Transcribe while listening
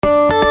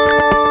Hello,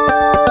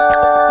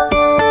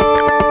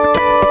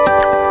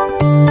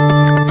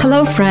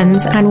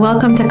 friends, and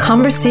welcome to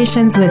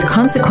Conversations with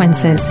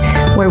Consequences,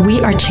 where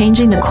we are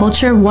changing the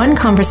culture one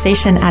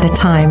conversation at a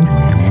time.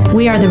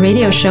 We are the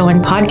radio show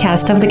and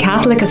podcast of the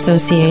Catholic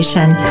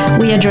Association.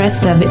 We address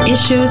the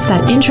issues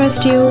that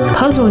interest you,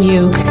 puzzle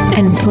you,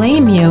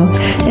 inflame you,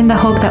 in the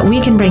hope that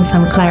we can bring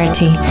some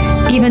clarity,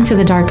 even to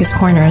the darkest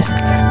corners.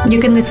 You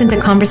can listen to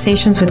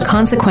Conversations with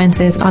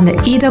Consequences on the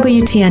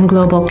EWTN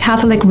Global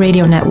Catholic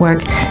Radio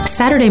Network,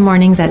 Saturday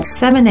mornings at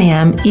 7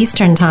 a.m.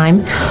 Eastern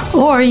Time,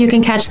 or you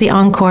can catch the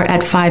encore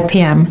at 5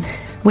 p.m.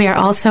 We are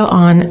also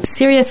on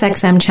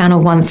SiriusXM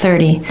Channel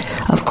 130.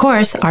 Of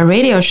course, our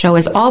radio show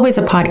is always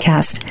a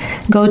podcast.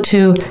 Go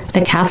to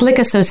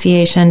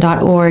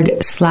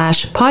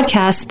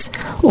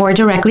thecatholicassociation.org/podcasts or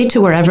directly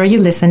to wherever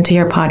you listen to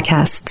your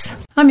podcasts.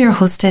 I'm your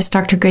hostess,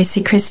 Dr.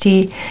 Gracie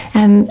Christie,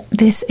 and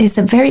this is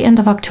the very end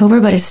of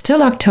October, but it's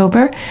still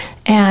October,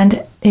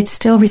 and it's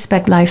still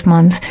Respect Life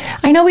Month.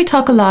 I know we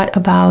talk a lot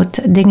about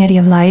dignity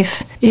of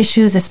life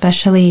issues,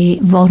 especially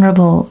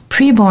vulnerable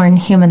preborn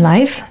human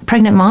life,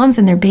 pregnant moms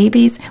and their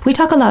babies. We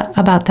talk a lot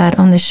about that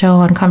on the show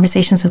on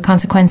Conversations with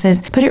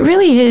Consequences, but it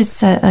really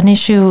is an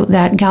issue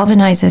that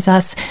galvanizes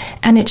us,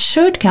 and it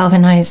should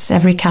galvanize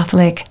every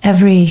Catholic,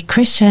 every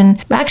Christian,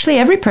 actually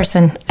every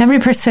person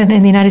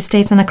in the United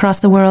States and across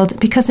the world,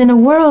 because in a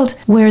world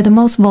where the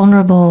most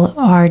vulnerable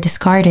are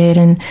discarded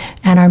and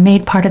are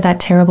made part of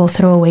that terrible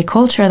throwaway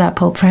culture that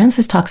Pope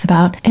Francis talks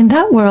about, in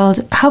that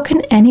world, how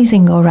can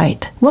anything go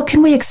right? What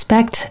can we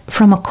expect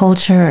from a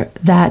culture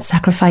that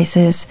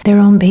sacrifices their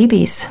own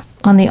babies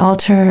on the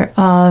altar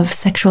of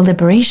sexual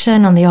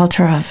liberation, on the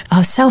altar of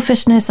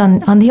selfishness,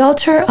 on the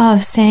altar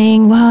of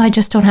saying, well, I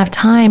just don't have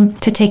time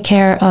to take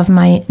care of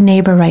my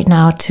neighbor right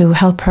now to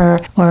help her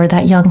or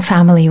that young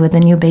family with a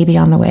new baby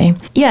on the way.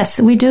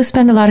 Yes, we do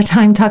spend a lot of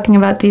time talking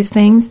about these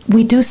things.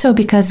 We do so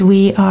because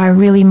we are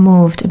really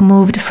moved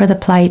for the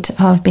plight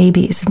of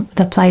babies,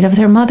 the plight of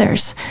their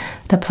mothers,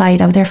 the plight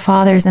of their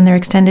fathers and their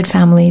extended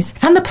families,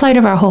 and the plight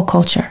of our whole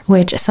culture,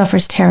 which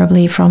suffers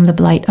terribly from the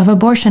blight of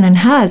abortion and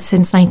has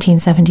since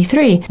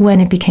 1973,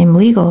 when it became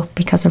legal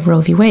because of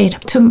Roe v.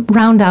 Wade. To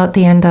round out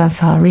the end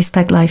of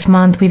Respect Life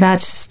Month, we've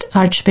asked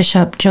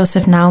Archbishop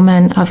Joseph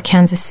Naumann of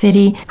Kansas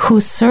City, who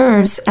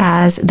serves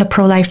as the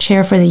pro-life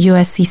chair for the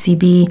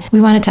USCCB.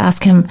 We wanted to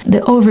ask him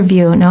the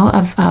overview,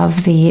 of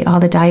all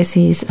the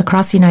dioceses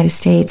across the United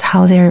States,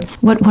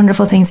 what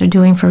wonderful things they're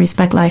doing for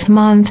Respect Life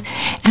Month,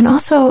 and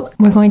also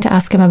we're going to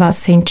ask him about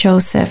St.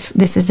 Joseph.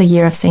 This is the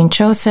year of St.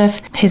 Joseph.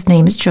 His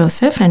name is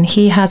Joseph, and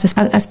he has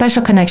a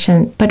special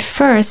connection. But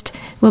first,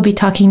 we'll be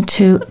talking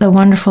to the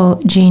wonderful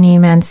Jeannie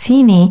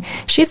Mancini.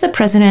 She's the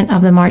president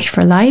of the March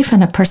for Life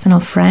and a personal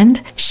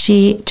friend.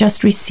 She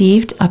just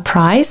received a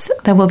prize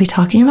that we'll be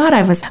talking about.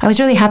 I was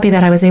really happy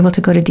that I was able to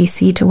go to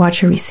DC to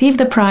watch her receive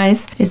the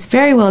prize. It's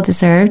very well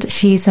deserved.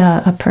 She's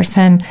a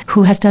person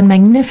who has done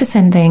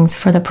magnificent things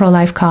for the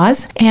pro-life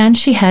cause, and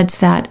she heads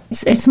that.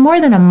 It's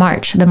more than a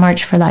march, the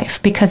March for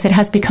Life, because it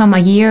has become a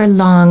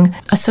year-long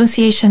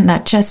association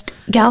that just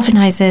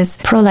galvanizes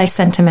pro-life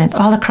sentiment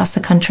all across the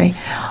country,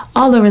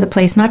 all over the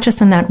place, not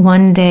just in that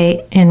one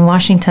day in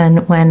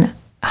Washington when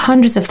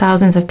hundreds of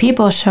thousands of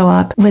people show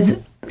up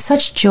with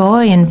such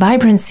joy and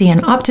vibrancy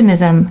and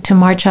optimism to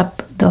march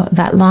up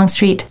that long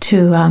street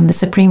to the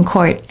Supreme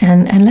Court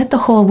and let the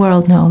whole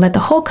world know, let the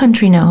whole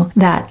country know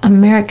that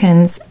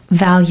Americans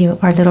value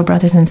our little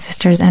brothers and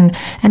sisters, and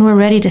we're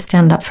ready to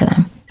stand up for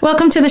them.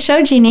 Welcome to the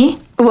show, Jeannie.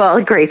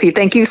 Well, Gracie,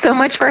 thank you so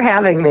much for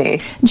having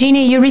me.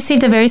 Jeannie, you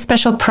received a very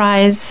special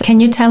prize. Can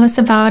you tell us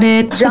about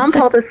it? John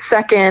Paul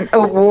II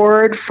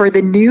Award for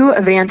the New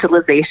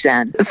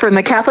Evangelization from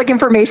the Catholic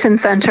Information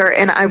Center.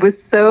 And I was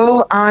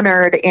so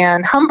honored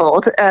and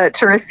humbled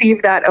to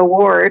receive that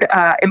award,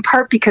 in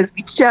part because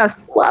we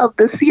just love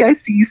the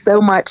CIC so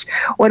much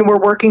when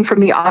we're working from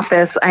the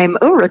office. I'm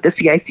over at the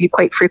CIC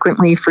quite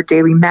frequently for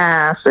daily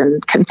mass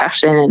and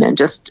confession and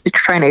just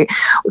trying to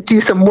do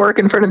some work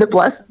in front of the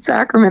Blessed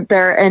Sacrament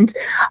there. And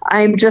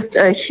I'm just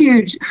a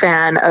huge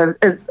fan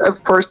as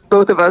of course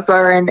both of us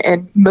are,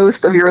 and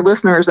most of your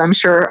listeners, I'm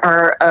sure,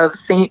 are, of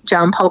St.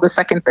 John Paul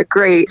II the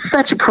Great.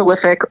 Such a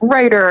prolific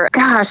writer.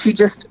 Gosh, he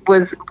just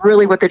was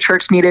really what the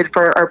church needed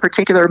for our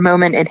particular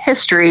moment in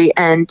history,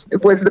 and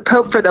was the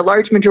Pope for the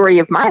large majority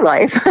of my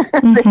life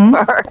this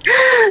far.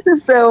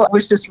 So I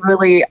was just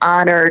really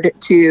honored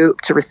to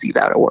receive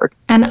that award.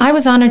 And I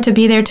was honored to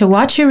be there to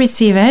watch you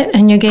receive it,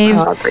 and you gave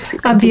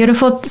a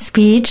beautiful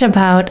speech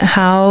about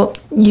how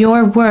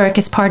your work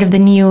is part of the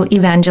new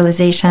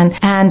evangelization.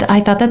 And I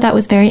thought that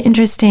was very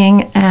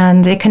interesting,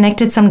 and it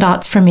connected some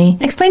dots for me.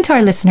 Explain to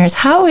our listeners,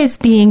 how is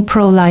being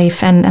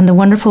pro-life and the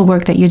wonderful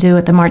work that you do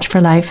at the March for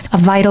Life a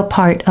vital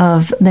part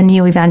of the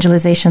new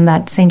evangelization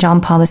that St. John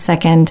Paul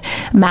II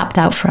mapped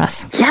out for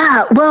us?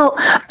 Yeah, well,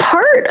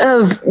 part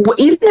of,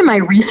 even in my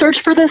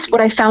research for this, what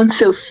I found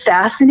so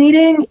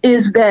fascinating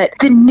is that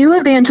the new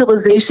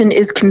evangelization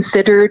is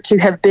considered to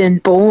have been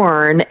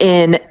born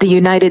in the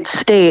United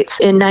States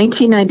in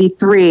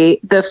 1993.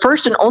 The first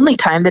first and only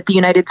time that the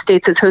United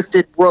States has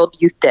hosted World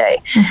Youth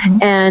Day.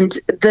 And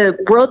the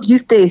World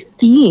Youth Day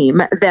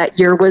theme that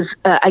year was,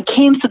 I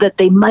came so that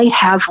they might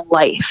have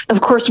life.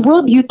 Of course,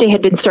 World Youth Day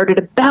had been started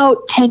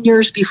about 10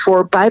 years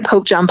before by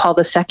Pope John Paul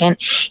II.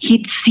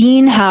 He'd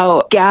seen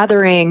how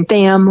gathering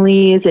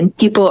families and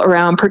people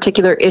around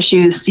particular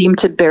issues seemed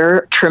to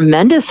bear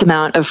tremendous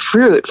amount of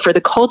fruit for the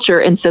culture.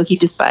 And so he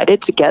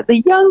decided to get the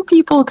young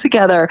people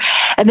together.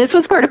 And this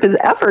was part of his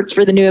efforts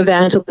for the new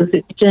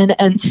evangelization.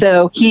 And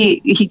so he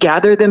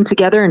gathered them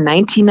together in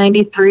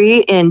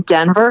 1993 in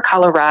Denver,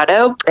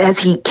 Colorado. As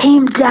he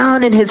came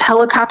down in his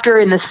helicopter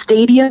in the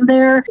stadium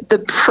there, the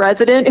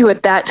president, who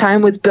at that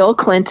time was Bill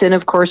Clinton,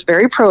 of course,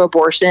 very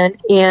pro-abortion,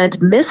 and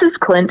Mrs.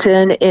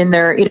 Clinton, in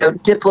their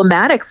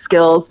diplomatic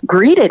skills,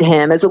 greeted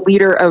him as a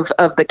leader of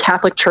the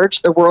Catholic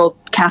Church, the World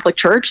Catholic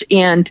Church.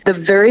 And the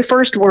very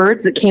first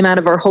words that came out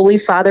of our Holy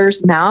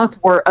Father's mouth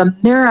were,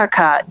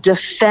 "America,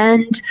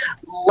 defend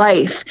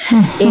life."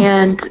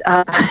 And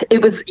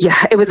it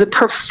was a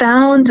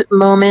profound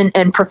moment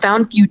and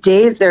profound few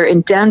days there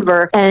in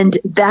Denver. And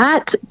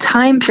that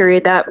time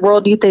period, that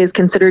World Youth Day, is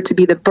considered to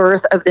be the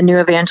birth of the new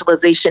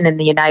evangelization in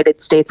the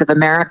United States of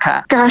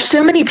America. Gosh,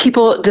 so many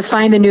people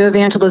define the new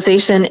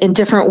evangelization in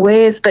different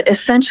ways, but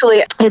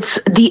essentially it's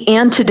the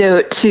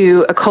antidote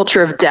to a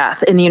culture of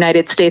death in the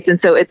United States. And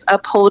so it's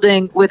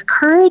upholding with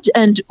courage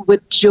and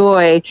with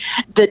joy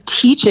the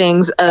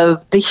teachings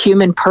of the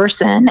human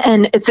person.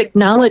 And it's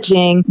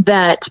acknowledging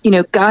that,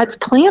 God's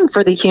plan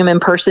for the human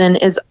person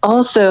is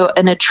also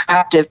an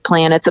attractive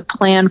plan. It's a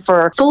plan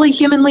for fully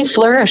humanly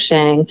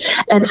flourishing.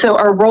 And so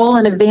our role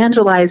in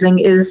evangelizing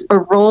is a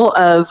role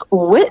of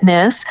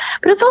witness,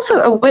 but it's also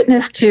a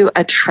witness to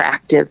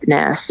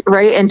attractiveness,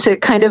 right? And to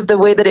kind of the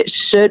way that it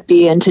should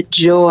be, and to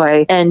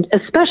joy, and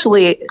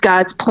especially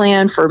God's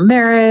plan for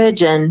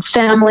marriage and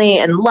family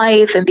and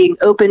life and being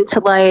open to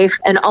life.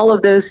 And all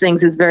of those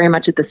things is very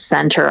much at the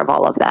center of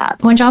all of that.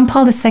 When John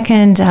Paul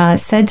II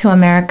said to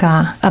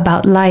America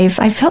about life,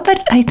 I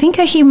think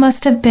that he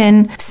must have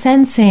been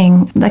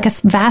sensing like a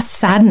vast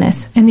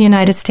sadness in the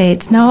United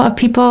States, of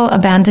people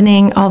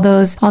abandoning all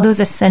those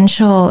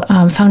essential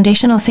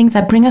foundational things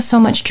that bring us so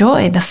much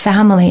joy: the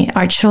family,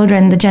 our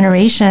children, the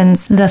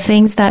generations, the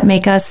things that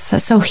make us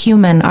so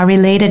human, our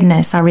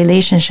relatedness, our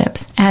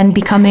relationships, and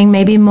becoming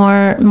maybe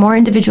more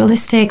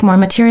individualistic, more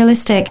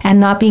materialistic, and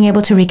not being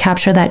able to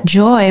recapture that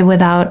joy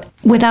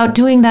without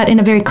doing that in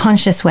a very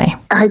conscious way.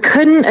 I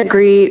couldn't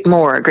agree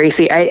more,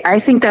 Gracie. I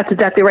think that's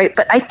exactly right.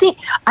 But I think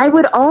I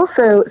would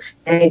also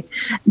say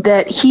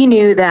that he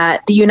knew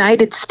that the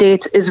United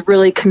States is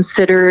really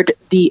considered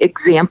the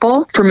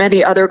example for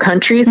many other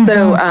countries.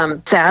 So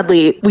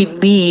sadly, we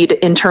lead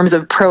in terms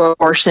of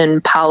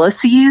pro-abortion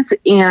policies.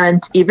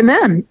 And even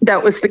then,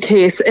 that was the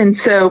case. And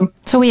so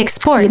we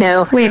export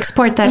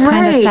that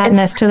kind of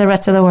sadness to the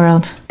rest of the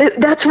world.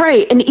 That's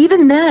right. And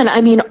even then,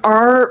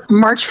 our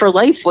March for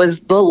Life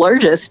was the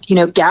largest,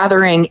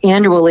 gathering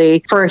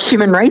annually for a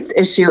human rights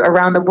issue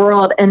around the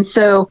world. And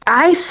so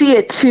I see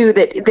it too,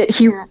 that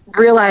he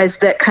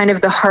realized that kind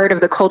of the heart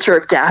of the culture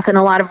of death in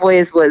a lot of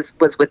ways was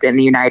within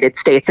the United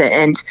States.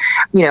 And,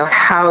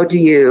 how do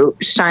you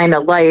shine the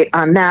light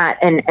on that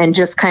and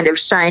just kind of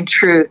shine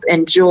truth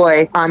and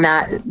joy on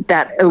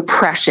that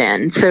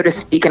oppression, so to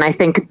speak. And I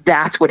think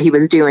that's what he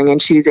was doing in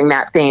choosing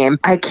that theme.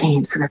 I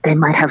came so that they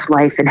might have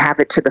life and have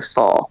it to the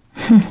full.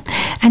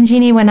 And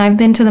Jeannie, when I've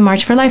been to the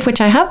March for Life, which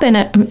I have been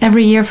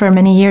every year for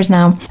many years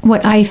now,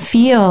 what I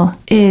feel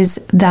is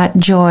that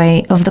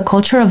joy of the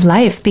culture of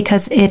life,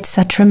 because it's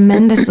a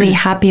tremendously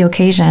happy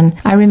occasion.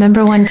 I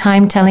remember one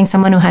time telling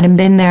someone who hadn't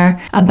been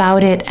there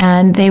about it,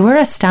 and they were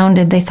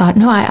astounded. They thought,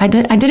 no, I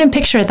didn't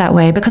picture it that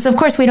way, because of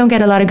course we don't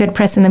get a lot of good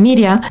press in the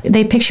media.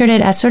 They pictured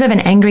it as sort of an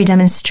angry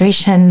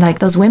demonstration, like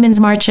those women's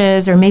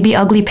marches or maybe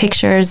ugly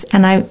pictures.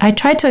 And I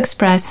tried to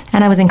express,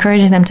 and I was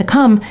encouraging them to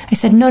come. I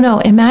said, no,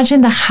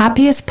 imagine the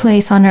happiest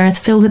place on earth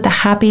filled with the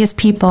happiest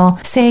people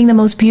saying the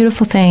most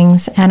beautiful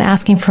things and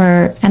asking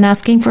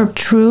for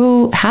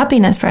true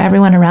happiness for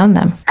everyone around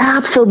them.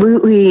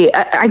 Absolutely.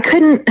 I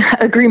couldn't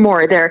agree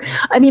more there.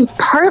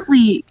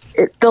 Partly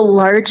the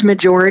large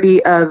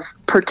majority of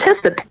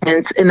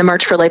participants in the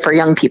March for Life are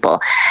young people.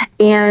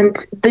 And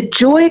the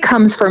joy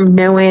comes from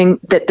knowing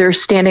that they're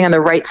standing on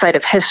the right side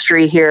of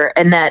history here,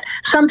 and that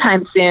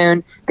sometime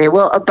soon they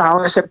will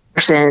abolish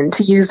abortion,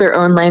 to use their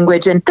own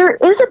language. And there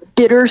is a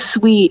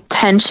bittersweet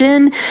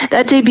tension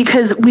that day,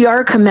 because we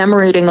are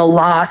commemorating a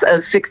loss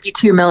of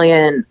 62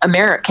 million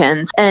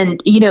Americans.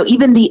 And,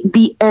 even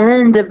the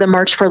end of the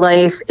March for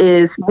Life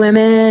is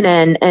women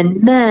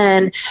and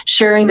men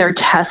sharing their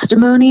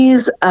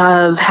testimonies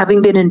of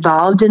having been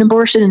involved in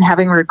abortion and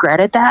having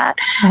regretted that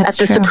at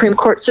the Supreme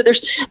Court. So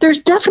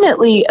there's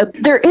definitely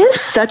there is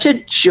such a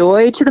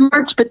joy to the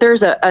march, but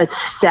there's a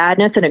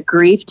sadness and a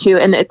grief too,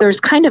 and there's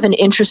kind of an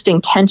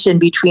interesting tension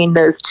between between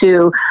those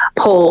two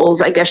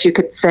poles, I guess you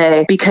could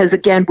say, because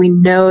again, we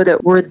know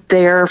that we're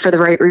there for the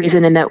right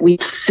reason and that we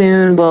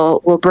soon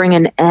will bring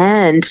an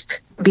end,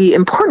 be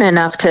important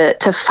enough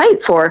to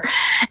fight for,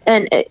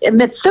 and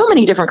amidst so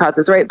many different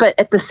causes, right? But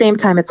at the same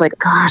time, it's like,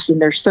 gosh,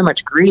 and there's so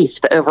much grief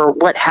over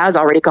what has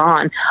already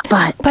gone.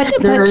 But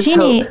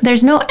Jeannie,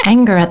 there's no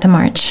anger at the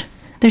march.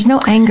 There's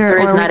no anger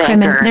or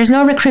anger. There's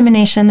no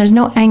recrimination. There's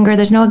no anger.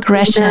 There's no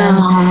aggression.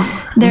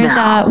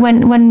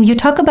 When you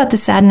talk about the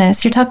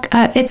sadness,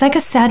 it's like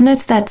a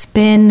sadness that's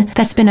been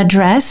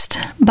addressed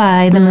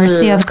by the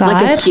mercy of God,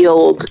 like a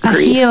healed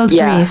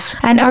grief.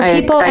 And our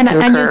people,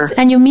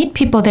 and you meet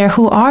people there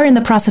who are in the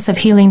process of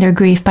healing their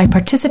grief by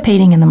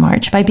participating in the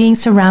march, by being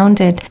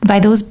surrounded by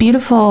those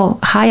beautiful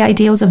high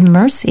ideals of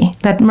mercy.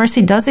 That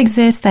mercy does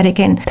exist. That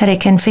it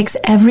can fix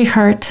every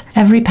hurt,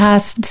 every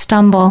past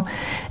stumble.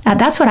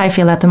 That's what I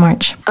feel at the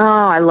march. Oh,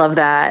 I love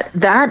that.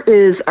 That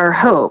is our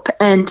hope.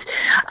 And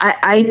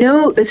I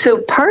know,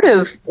 so part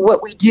of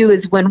what we do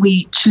is when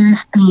we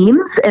choose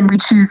themes and we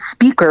choose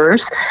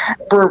speakers,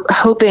 we're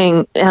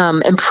hoping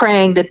and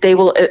praying that they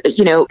will,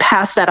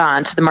 pass that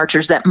on to the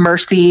marchers, that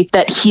mercy,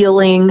 that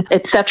healing,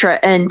 etc.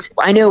 And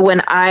I know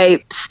when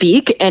I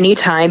speak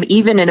anytime,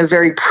 even in a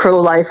very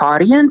pro-life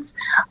audience,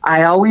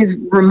 I always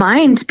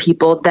remind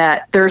people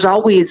that there's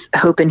always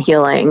hope and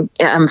healing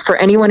for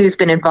anyone who's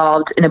been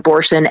involved in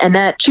abortion, and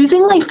that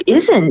choosing life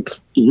isn't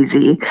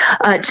easy.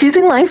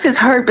 Choosing life is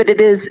hard, but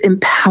it is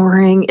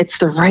empowering. It's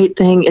the right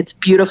thing. It's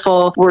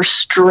beautiful. We're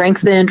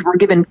strengthened. We're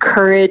given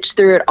courage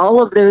through it,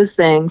 all of those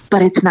things,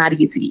 but it's not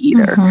easy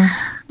either.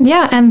 Mm-hmm.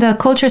 Yeah, and the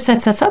culture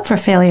sets us up for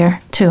failure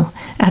too.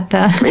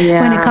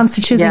 When it comes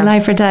to choosing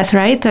life or death,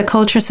 right? The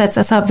culture sets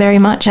us up very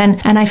much,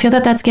 and I feel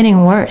that that's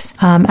getting worse.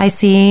 I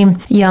see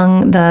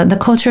the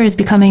culture is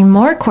becoming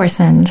more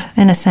coarsened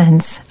in a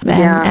sense,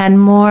 and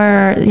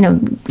more,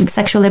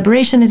 sexual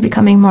liberation is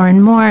becoming more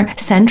and more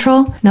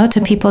central,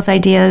 to people's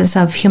ideas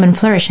of human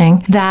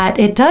flourishing. That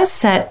it does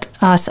set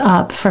us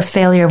up for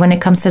failure when it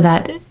comes to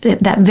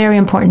that very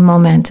important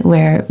moment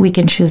where we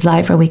can choose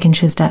life or we can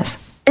choose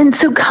death. And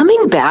so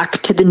coming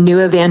back to the new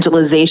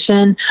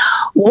evangelization,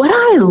 what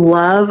I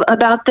love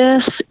about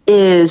this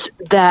is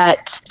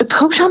that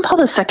Pope John Paul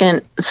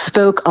II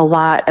spoke a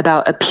lot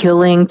about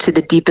appealing to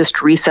the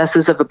deepest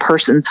recesses of a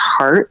person's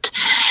heart.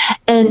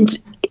 And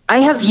I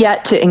have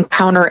yet to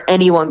encounter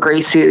anyone,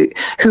 Grace, who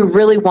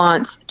really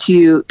wants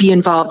to be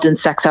involved in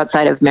sex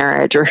outside of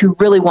marriage, or who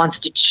really wants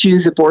to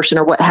choose abortion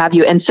or what have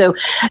you. And so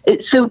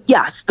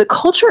yes, the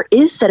culture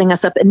is setting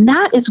us up. And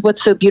that is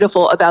what's so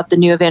beautiful about the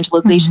new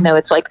evangelization, though.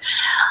 It's like,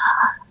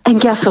 and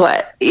guess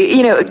what?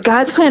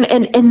 God's plan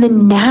and the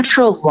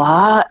natural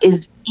law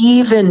is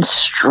even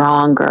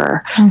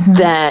stronger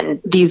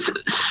than these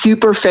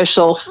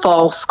superficial,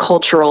 false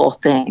cultural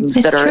things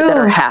that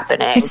are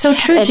happening. It's so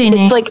true,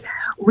 Jeannie. It's like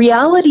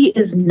reality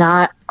is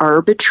not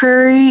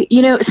arbitrary,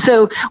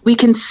 so we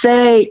can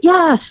say,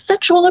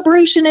 sexual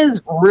liberation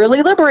is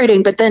really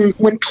liberating, but then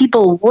when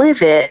people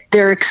live it,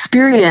 their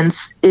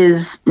experience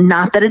is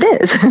not that it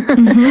is.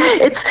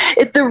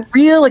 It's the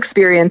real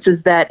experience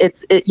is that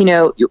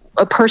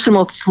a person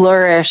will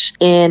flourish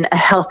in a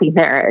healthy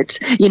marriage,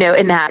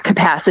 in that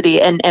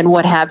capacity and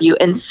what have you.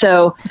 And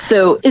so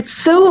it's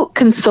so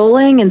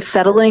consoling and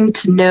settling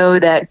to know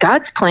that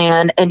God's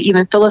plan, and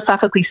even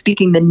philosophically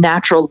speaking, the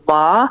natural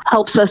law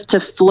helps us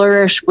to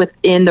flourish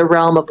within the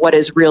realm of what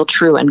is real,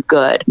 true, and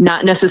good,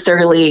 not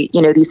necessarily,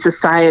 these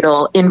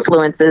societal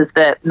influences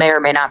that may or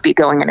may not be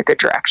going in a good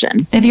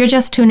direction. If you're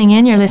just tuning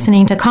in, you're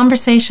listening to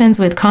Conversations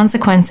with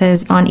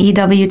Consequences on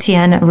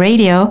EWTN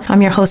Radio.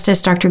 I'm your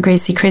hostess, Dr.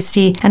 Gracie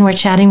Christie, and we're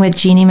chatting with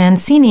Jeannie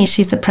Mancini.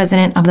 She's the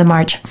president of the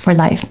March for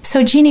Life.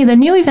 So, Jeannie, the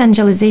new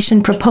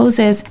evangelization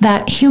proposes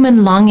that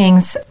human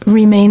longings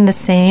remain the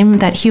same,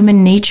 that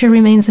human nature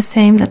remains the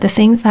same, that the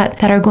things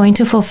that are going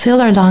to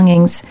fulfill our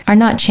longings are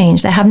not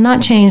changed, that have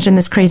not changed in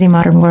this crazy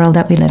modern world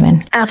that we live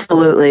in.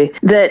 Absolutely.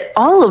 That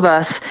all of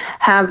us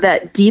have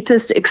that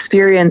deepest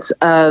experience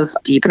of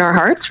deep in our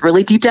hearts,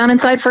 really deep down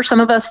inside for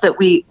some of us, that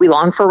we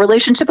long for a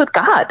relationship with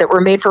God, that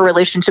we're made for a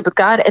relationship with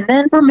God, and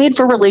then we're made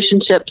for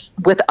relationships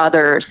with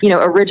others.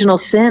 Original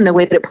sin, the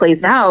way that it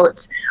plays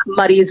out,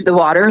 muddies the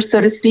water,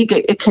 so to speak.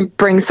 It can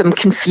bring some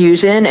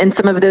confusion and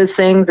some of those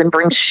things and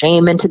bring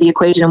shame into the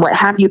equation and what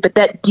have you. But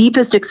that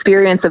deepest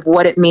experience of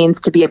what it means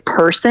to be a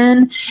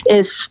person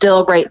is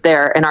still right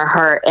there in our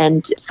heart.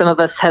 And some of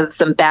us have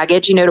some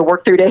baggage, to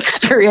work through to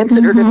experience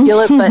it or to feel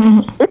it, but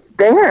it's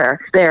there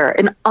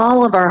in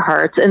all of our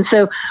hearts. And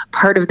so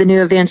part of the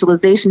new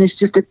evangelization is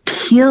just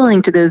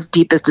appealing to those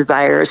deepest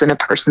desires in a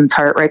person's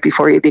heart right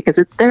before you, because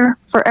it's there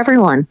for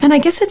everyone. And I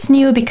guess it's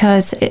new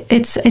because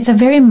it's a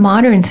very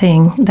modern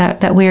thing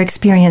that we're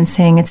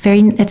experiencing. It's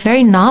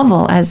very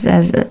novel as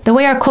the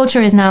way our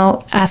culture is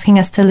now asking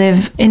us to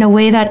live in a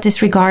way that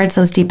disregards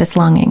those deepest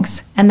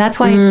longings. And that's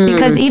why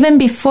because even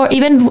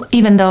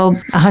though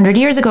 100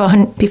 years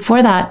ago,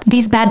 before that,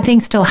 these bad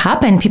things still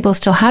happened, people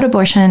still had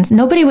abortions,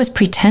 nobody was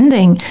pretending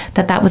pretending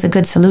that that was a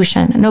good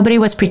solution. Nobody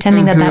was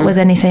pretending that that was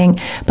anything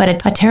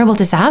but a terrible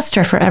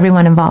disaster for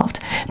everyone involved.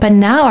 But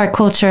now our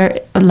culture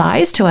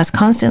lies to us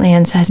constantly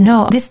and says,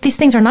 no, these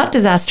things are not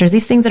disasters.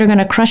 These things that are going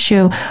to crush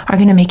you are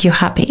going to make you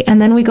happy.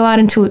 And then we go out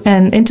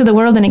into the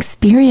world and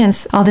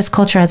experience all this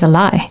culture as a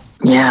lie.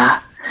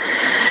 Yeah.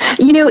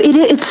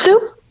 It's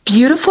so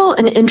beautiful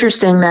and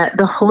interesting that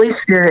the Holy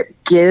Spirit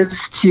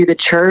gives to the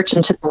church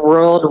and to the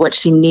world what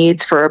she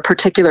needs for a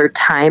particular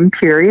time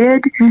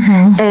period.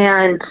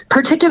 And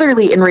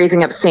particularly in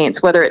raising up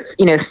saints, whether it's,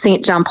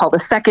 St. John Paul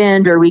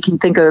II, or we can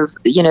think of,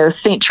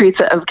 St.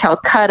 Teresa of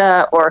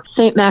Calcutta or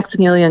St.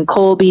 Maximilian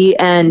Kolbe.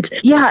 And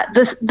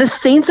the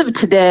saints of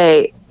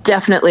today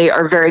definitely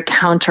are very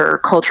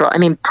countercultural. I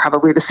mean,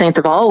 probably the saints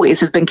of always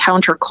have been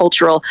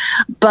countercultural,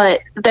 but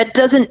that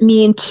doesn't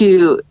mean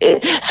so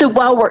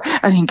while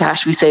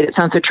we say it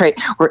sounds so trite,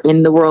 we're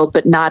in the world,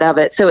 but not of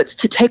it. So it's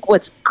to take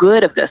what's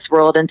good of this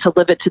world and to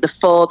live it to the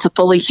full, to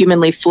fully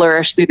humanly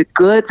flourish through the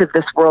goods of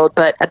this world,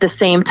 but at the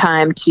same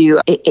time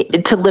to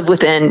live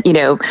within,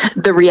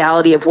 the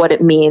reality of what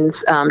it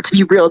means to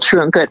be real,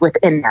 true, and good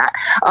within that.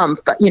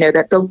 But,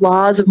 that the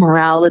laws of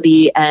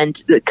morality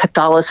and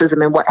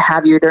Catholicism and what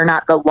have you, they're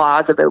not the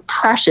laws of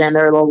oppression.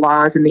 They're the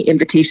laws and the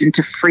invitation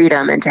to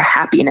freedom and to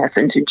happiness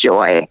and to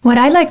joy. What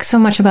I like so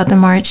much about the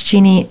March,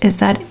 Jeannie, is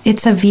that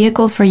it's a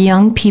vehicle for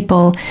young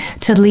people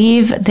to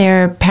leave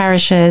their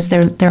parishes,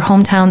 their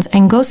hometowns,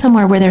 and go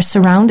somewhere where they're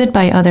surrounded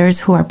by others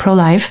who are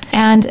pro-life.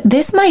 And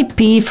this might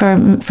be for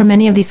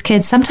many of these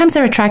kids. Sometimes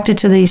they're attracted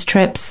to these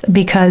trips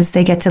because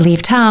they get to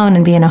leave town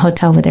and be in a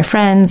hotel with their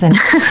friends, and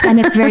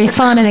it's very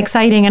fun and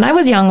exciting. And I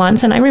was young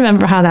once, and I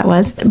remember how that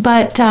was.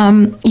 But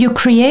you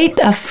create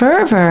a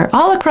fervor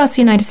all across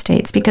the United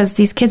States, because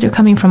these kids are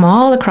coming from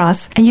all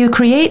across, and you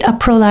create a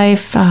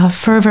pro-life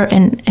fervor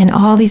in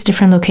all these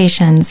different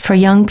locations for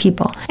young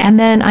people. And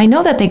then I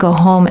know that they go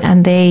home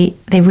and they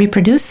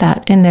reproduce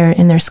that in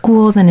their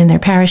schools and in their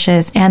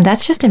parishes, and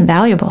that's just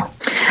invaluable.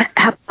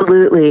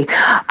 Absolutely.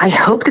 I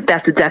hope that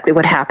that's exactly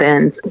what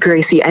happens,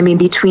 Gracie. I mean,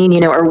 between,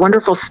 our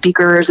wonderful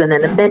speakers and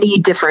then the many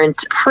different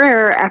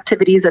prayer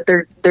activities that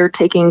they're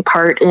taking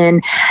part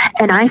in.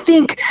 And I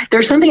think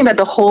there's something about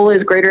the whole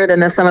is greater than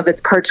the sum of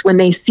its parts when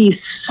they see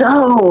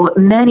so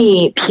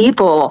many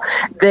people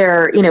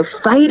there,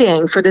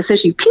 fighting for this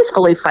issue,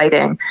 peacefully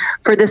fighting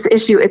for this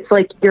issue. It's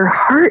like your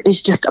heart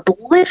is just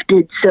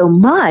uplifted so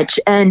much.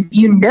 And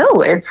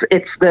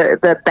it's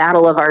the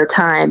battle of our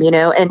time,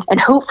 and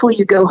hopefully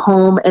you go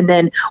home and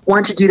then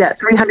want to do that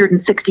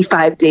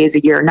 365 days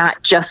a year,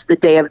 not just the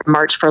day of the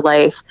March for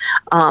Life.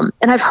 And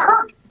I've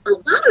heard a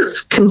lot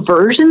of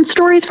conversion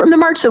stories from the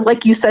March. So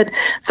like you said,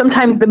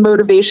 sometimes the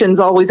motivations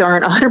always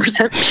aren't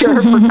 100% pure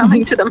for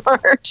coming to the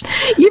March.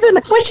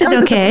 Which is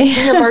okay. I was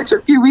at the March a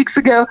few weeks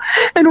ago,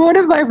 and one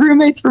of my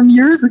roommates from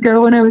years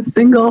ago when I was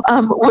single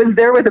was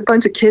there with a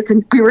bunch of kids,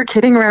 and we were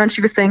kidding around.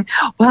 She was saying,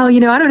 well, I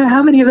don't know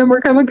how many of them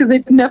were coming because they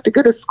didn't have to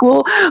go to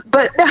school.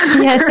 But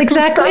yes,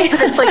 exactly.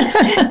 It's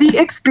like the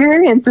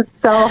experience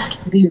itself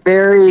can be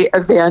very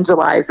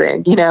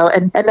evangelizing,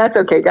 and that's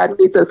okay. God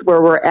meets us where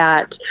we're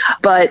at.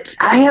 But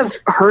I have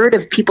heard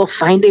of people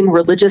finding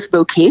religious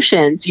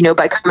vocations,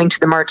 by coming to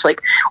the March,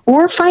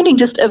 or finding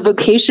just a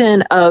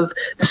vocation of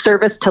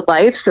service to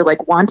life. So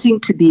like wanting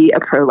to be a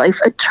pro-life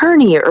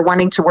attorney, or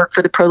wanting to work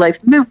for the pro-life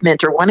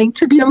movement, or wanting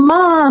to be a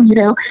mom,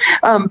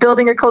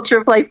 building a culture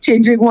of life,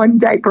 changing one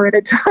diaper at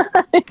a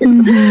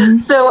time.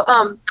 So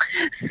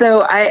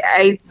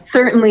I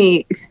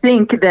certainly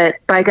think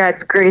that by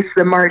God's grace,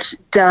 the March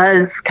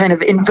does kind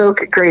of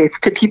invoke grace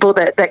to people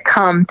that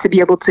come to be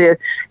able to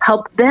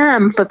help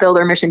them fulfill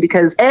their mission,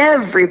 because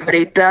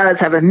everybody does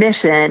have a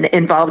mission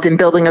involved in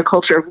building a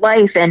culture of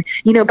life. And,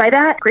 by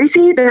that,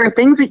 Gracie, there are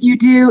things that you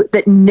do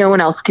that no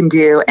one else can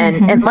do.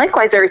 And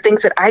likewise, there are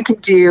things that I can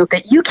do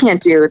that you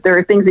can't do. There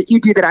are things that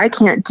you do that I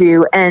can't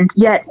do. And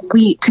yet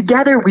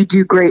together we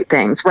do great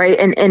things, right?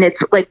 And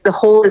it's like the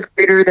whole is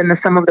greater than the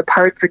sum of the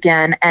parts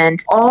again.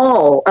 And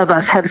all of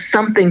us have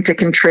something to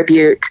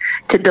contribute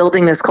to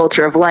building this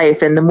culture of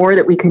life. And the more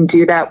that we can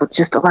do that with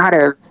just a lot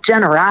of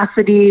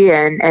generosity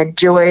and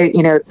joy,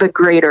 the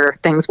greater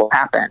things will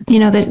happen.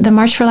 The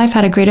March for Life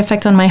had a great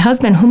effect on my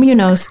husband, whom you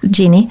know,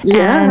 Jeannie.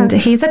 Yeah. And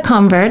he's a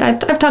convert.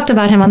 I've talked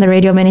about him on the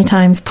radio many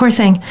times. Poor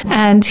thing.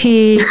 And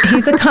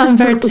he's a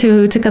convert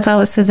to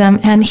Catholicism.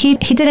 And he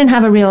didn't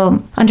have a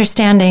real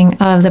understanding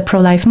of the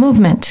pro-life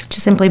movement,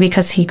 just simply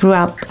because he grew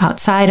up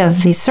outside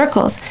of these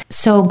circles.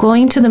 So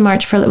going to the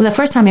March for the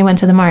first time he went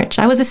to the March,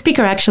 I was a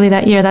speaker actually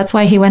that year. That's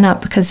why he went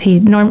up, because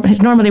he's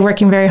normally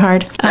working very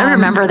hard. I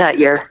remember that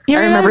year. You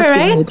remember,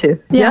 right? You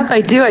too. Yeah,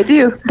 I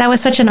do. That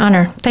was such an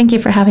honor. Thank you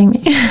for having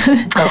me.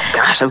 Oh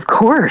gosh, of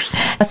course.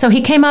 So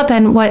he came up,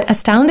 and what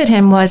astounded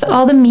him was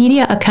all the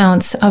media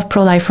accounts of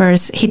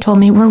pro-lifers, he told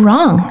me, were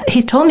wrong.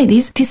 He told me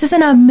this is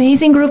an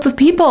amazing group of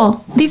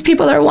people. These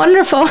people are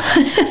wonderful.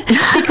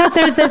 Because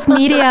there's this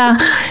media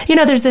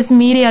this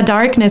media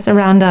darkness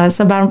around us,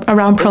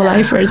 around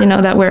pro-lifers,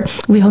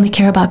 that we only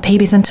care about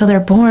babies until they're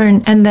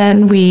born. And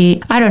then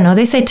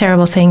they say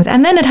terrible things.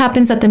 And then it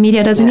happens that the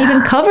media doesn't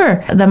even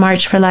cover the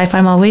March for Life.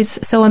 I'm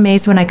always so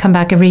amazed when I come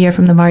back every year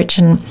from the march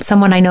and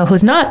someone I know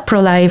who's not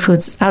pro-life,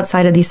 who's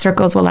outside of these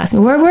circles, will ask me,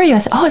 where were you? I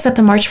say, it's at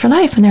the March for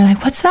Life. And they're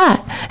like, what's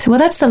that? I say, well,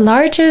 that's the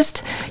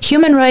largest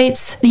human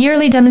rights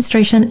yearly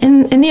demonstration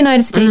in the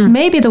United States,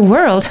 maybe the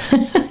world.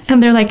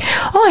 And they're like,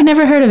 I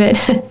never heard of it.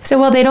 So,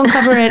 well, they don't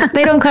cover it.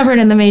 They don't cover it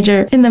in the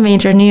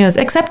major news,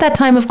 except that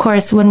time, of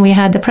course, when we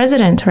had the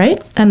president,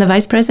 right? And the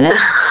vice president.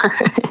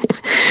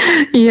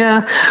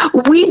 Yeah,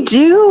 we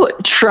do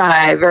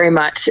try very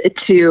much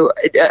to,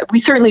 we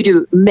certainly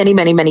do many,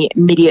 many, many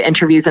media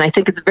interviews, and I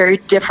think it's very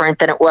different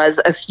than it was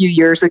a few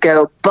years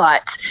ago,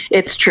 but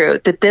it's true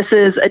that this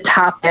is a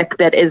topic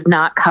that is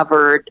not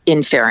covered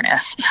in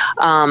fairness.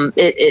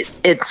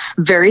 It's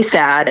very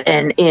sad,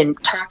 and in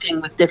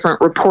talking with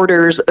different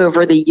reporters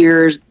over the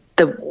years,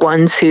 the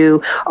ones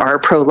who are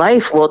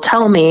pro-life will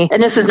tell me,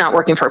 and this is not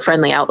working for a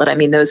friendly outlet, I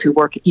mean those who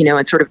work,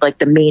 in sort of like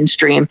the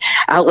mainstream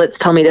outlets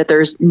tell me that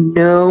there's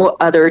no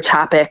other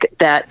topic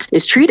that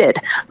is treated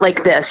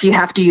like this. You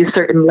have to use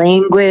certain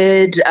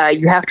language,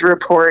 you have to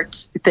report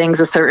things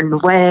a certain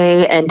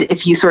way, and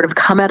if you sort of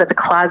come out of the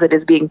closet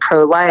as being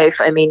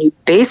pro-life, I mean, you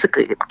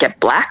basically get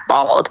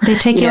blackballed. They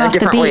take you off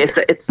the beat. Ways.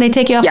 So they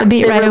take you off the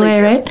beat right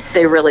away, right?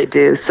 They really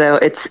do. So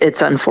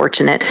it's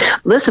unfortunate.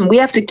 Listen, we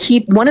have to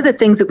keep, one of the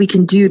things that we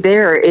can do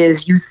there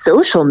is use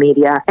social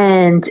media.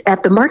 And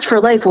at the March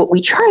for Life, what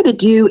we try to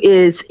do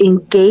is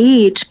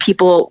engage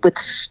people with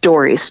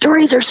stories.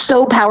 Stories are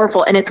so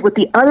powerful, and it's what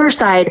the other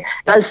side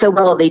does so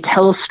well. They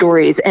tell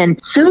stories,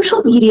 and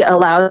social media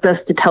allows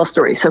us to tell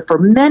stories. So for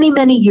many,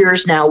 many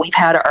years now, we've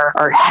had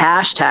our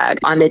hashtag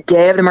on the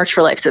day of the March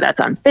for Life. So that's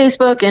on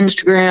Facebook,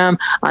 Instagram,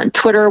 on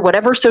Twitter,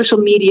 whatever social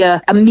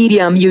media, a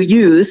medium you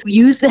use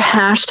the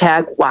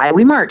hashtag Why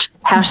We March,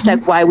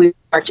 hashtag Why We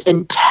March,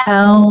 and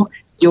tell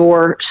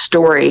your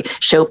story.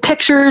 Show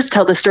pictures,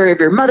 tell the story of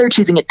your mother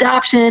choosing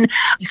adoption.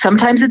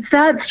 Sometimes it's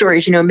sad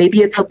stories.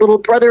 Maybe it's a little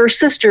brother or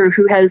sister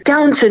who has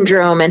Down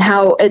syndrome and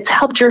how it's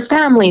helped your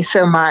family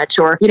so much.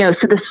 Or,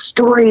 so the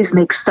stories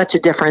make such a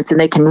difference, and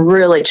they can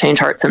really change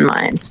hearts and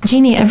minds.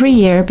 Jeannie, every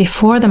year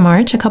before the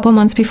march, a couple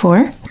months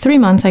before, 3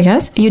 months, I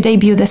guess, you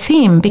debut the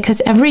theme,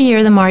 because every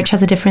year the march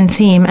has a different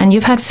theme, and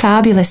you've had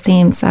fabulous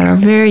themes that are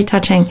very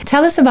touching.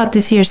 Tell us about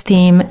this year's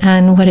theme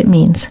and what it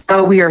means.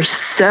 Oh, we are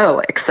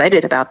so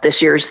excited about this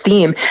year's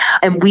theme,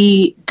 and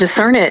we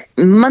discern it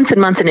months and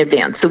months in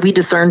advance. So we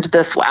discerned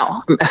this,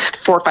 4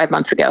 or 5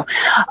 months ago.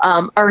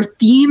 Our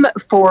theme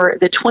for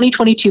the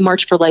 2022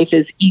 March for Life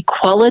is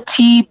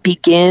Equality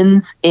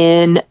Begins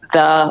in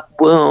the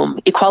Womb.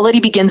 Equality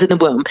begins in the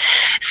womb.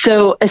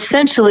 So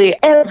essentially,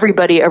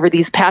 everybody over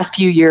these past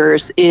few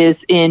years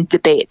is in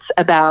debates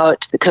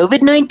about the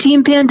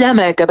COVID-19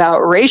 pandemic, about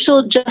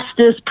racial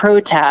justice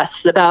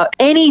protests, about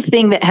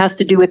anything that has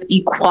to do with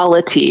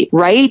equality,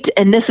 right?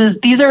 And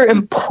these are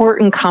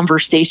important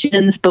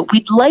conversations, but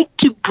we'd like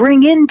to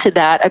bring into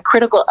that a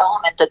critical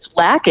element that's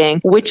lacking,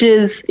 which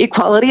is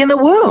equality in the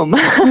womb.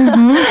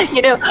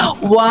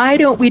 Mm-hmm. Why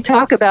don't we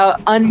talk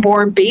about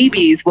unborn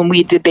babies when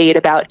we debate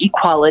about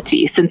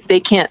equality, since they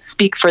can't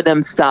speak for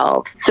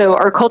themselves? So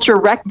our culture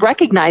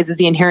recognizes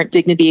the inherent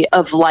dignity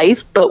of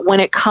life, but when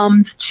it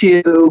comes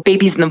to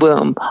babies in the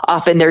womb,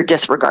 often they're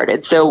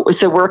disregarded. So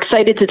we're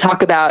excited to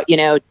talk about,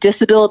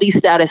 disability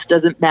status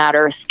doesn't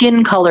matter,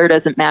 skin color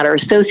doesn't matter,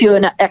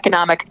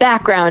 socioeconomic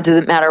background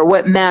doesn't matter.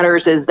 What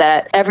matters is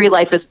that every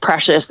life is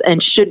precious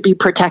and should be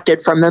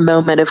protected from the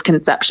moment of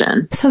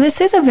conception. So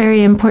this is a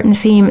very important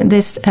theme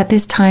at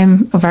this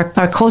time of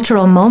our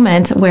cultural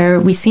moment, where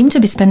we seem to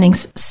be spending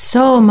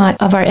so much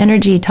of our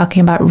energy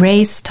talking about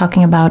race,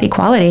 talking about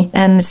equality.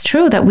 And it's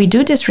true that we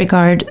do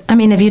disregard,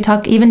 if you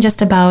talk even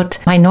just about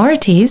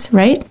minorities,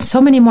 right? So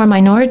many more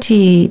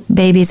minority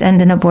babies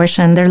end in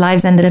abortion, their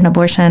lives ended in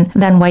abortion,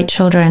 than white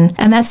children.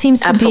 And that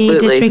seems to be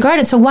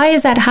disregarded. So why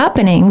is that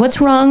happening? What's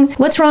wrong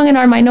in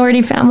our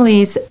minority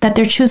families that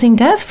they're choosing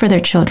death for their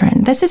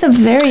children? This is a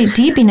very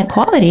deep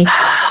inequality.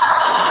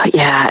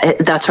 Yeah,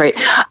 that's right.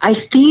 I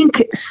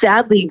think,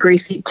 sadly,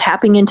 Gracie,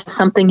 tapping into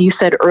something you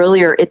said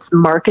earlier, it's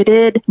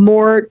marketed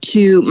more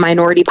to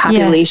minority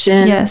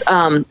populations. Yes.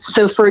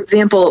 So, for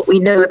example, we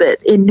know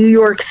that in New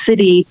York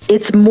City,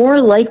 it's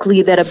more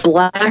likely that a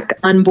Black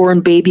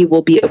unborn baby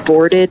will be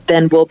aborted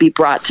than will be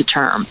brought to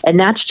term. And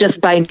that's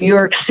just by New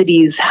York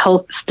City's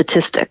health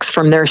statistics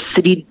from their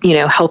city,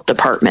 health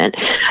department,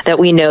 that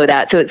we know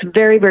that. So it's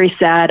very, very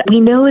sad. We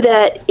know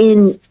that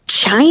in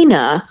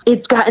China,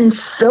 it's gotten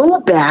so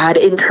bad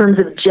in terms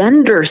of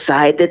gender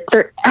side, that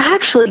they're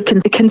actually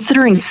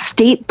considering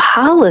state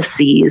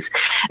policies.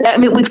 I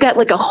mean, we've got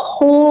like a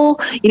whole,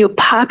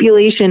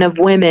 population of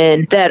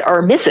women that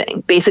are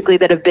missing, basically,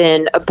 that have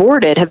been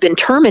aborted, have been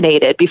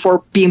terminated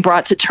before being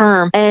brought to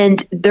term.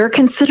 And they're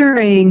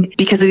considering,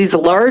 because of these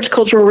large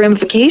cultural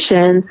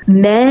ramifications,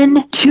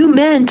 2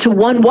 men to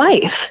 1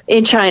 wife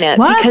in China.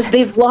 What? Because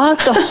they've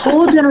lost a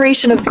whole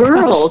generation of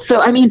girls.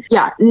 So, I mean,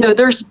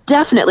 there's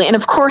definitely, and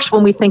of course,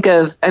 when we think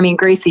of,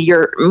 Gracie,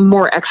 you're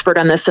more expert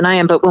on this than I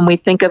am, but when we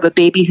think of a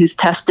baby who's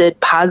tested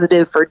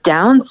positive for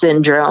Down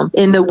syndrome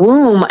in the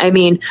womb,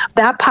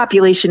 that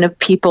population of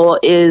people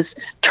is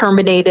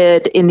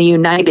terminated in the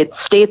United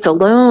States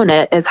alone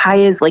at as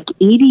high as like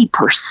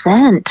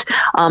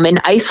 80%. In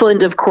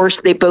Iceland, of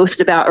course, they boast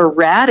about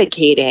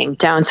eradicating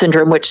Down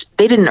syndrome, which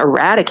they didn't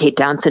eradicate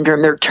Down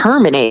syndrome. They're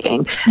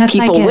terminating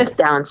people with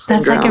Down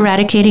syndrome. That's like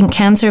eradicating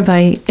cancer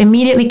by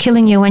immediately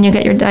killing you when you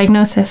get your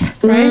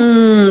diagnosis,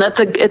 right?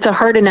 It's a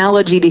hard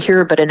analogy to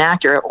hear, but an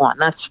accurate one.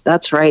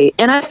 That's right.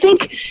 And I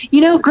think,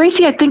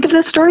 Gracie, I think of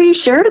the story you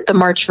shared at the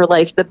March for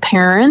Life, the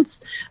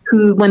parents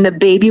who, when the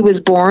baby was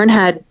born,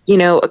 had,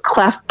 a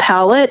cleft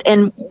palate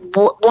and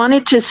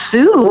wanted to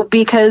sue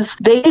because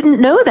they didn't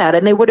know that,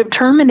 and they would have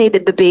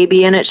terminated the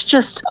baby. And it's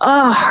just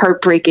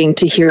heartbreaking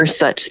to hear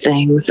such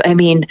things.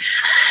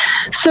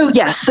 So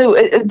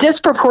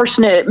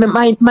disproportionate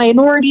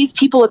minorities,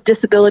 people with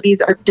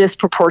disabilities are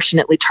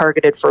disproportionately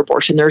targeted for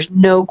abortion. There's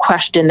no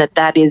question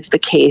that is the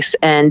case.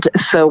 And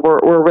so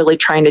we're really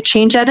trying to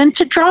change that and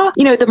to draw,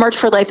 the March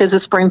for Life as a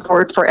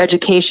springboard for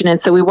education.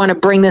 And so we want to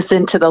bring this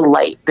into the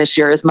light this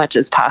year as much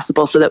as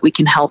possible so that we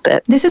can help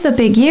it. This is a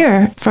big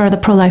year for the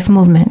pro-life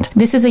movement.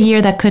 This is a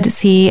year that could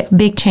see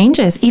big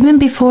changes, even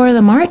before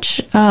the march.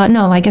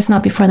 No, I guess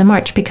not before the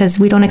march, because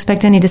we don't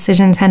expect any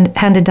decisions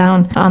handed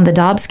down on the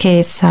Dobbs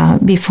case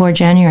before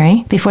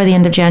the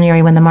end of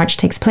January when the march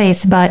takes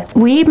place. But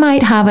we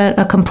might have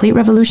a complete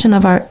revolution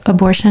of our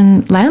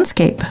abortion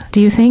landscape.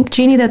 Do you think,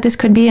 Jeannie, that this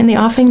could be in the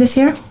offing this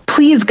year?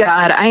 Please,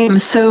 God, I am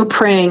so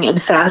praying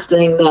and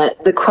fasting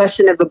that the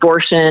question of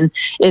abortion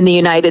in the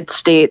United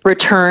States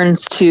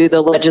returns to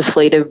the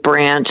legislative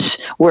branch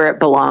where it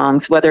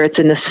belongs, whether it's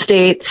in the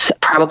states,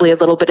 probably a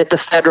little bit at the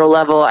federal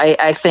level.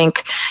 I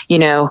think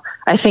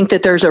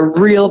that there's a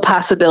real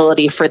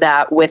possibility for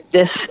that with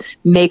this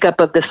makeup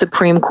of the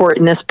Supreme Court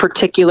in this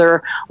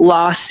particular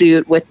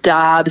lawsuit with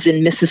Dobbs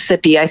in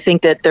Mississippi. I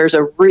think that there's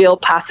a real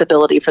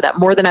possibility for that,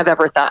 more than I've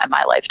ever thought in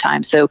my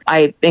lifetime. So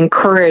I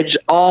encourage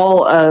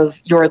all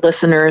of your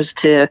listeners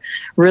to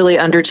really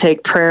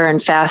undertake prayer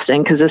and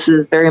fasting, because this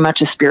is very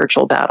much a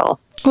spiritual battle.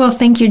 Well,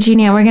 thank you,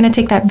 Jeannie. We're going to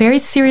take that very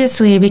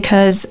seriously,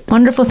 because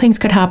wonderful things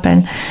could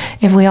happen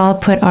if we all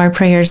put our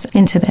prayers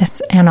into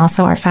this, and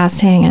also our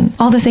fasting and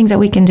all the things that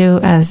we can do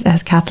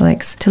as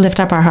Catholics to lift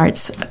up our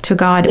hearts to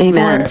God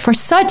for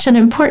such an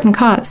important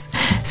cause.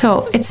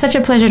 So it's such a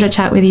pleasure to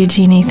chat with you,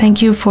 Jeannie.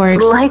 Thank you for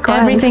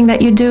everything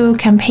that you do,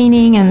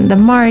 campaigning and the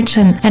march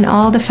and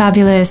all the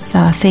fabulous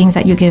things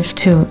that you give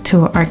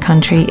to our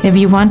country. If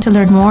you want to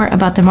learn more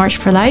about the March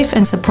for Life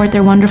and support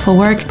their wonderful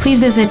work, please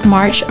visit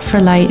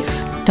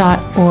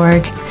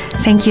marchforlife.org.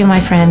 Thank you, my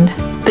friend.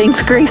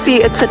 Thanks, Gracie.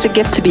 It's such a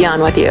gift to be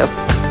on with you.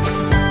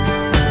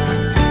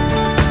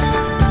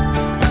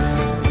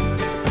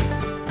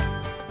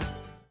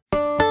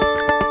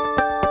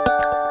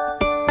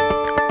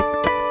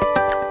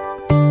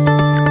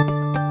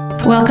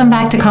 Welcome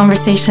back to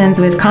Conversations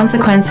with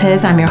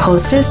Consequences. I'm your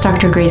hostess,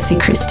 Dr. Gracie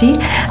Christie.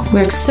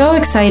 We're so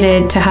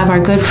excited to have our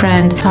good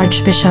friend,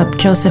 Archbishop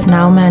Joseph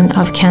Naumann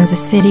of Kansas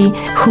City,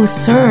 who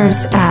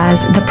serves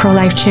as the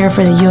pro-life chair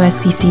for the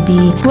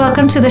USCCB.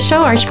 Welcome to the show,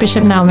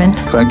 Archbishop Naumann.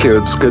 Thank you.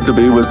 It's good to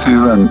be with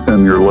you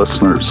and your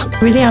listeners.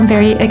 Really, I'm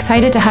very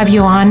excited to have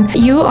you on.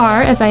 You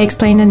are, as I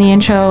explained in the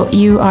intro,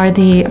 you are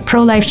the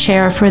pro-life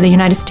chair for the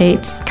United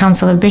States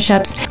Council of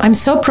Bishops. I'm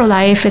so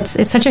pro-life.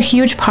 It's such a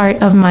huge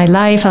part of my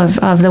life,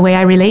 of the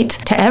way I relate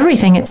to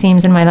everything, it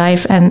seems, in my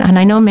life, and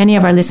I know many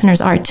of our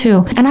listeners are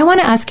too. And I want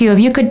to ask you if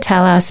you could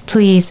tell us,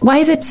 please, why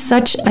is it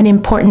such an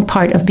important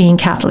part of being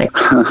Catholic?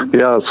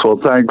 Yes, well,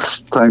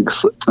 thanks.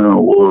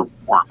 We're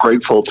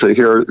grateful to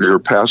hear your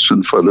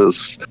passion for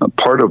this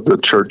part of the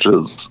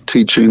church's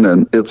teaching,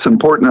 and it's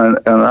important,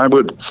 and I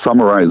would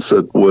summarize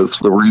it with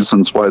the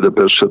reasons why the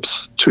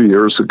bishops 2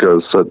 years ago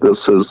said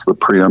this is the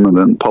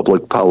preeminent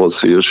public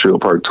policy issue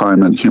of our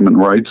time and human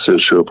rights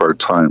issue of our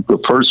time. The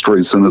first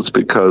reason is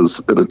because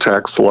it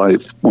attacks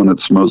life when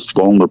it's most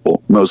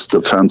vulnerable, most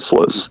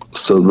defenseless.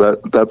 So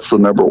that's the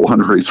number one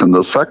reason.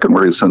 The second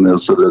reason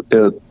is that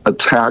it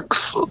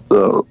attacks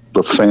the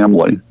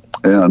family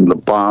and the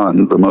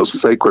bond, the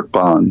most sacred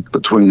bond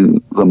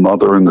between the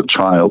mother and the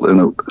child.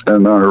 And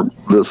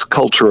this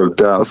culture of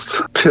death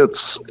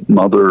pits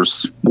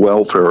mother's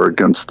welfare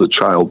against the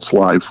child's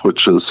life,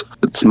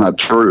 it's not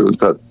true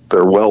that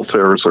their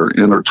welfares are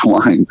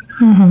intertwined.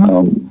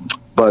 Mm-hmm.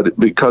 But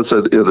because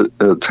it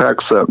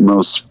attacks that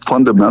most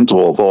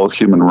fundamental of all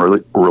human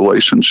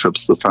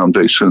relationships, the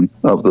foundation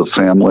of the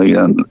family,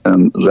 and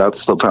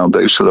that's the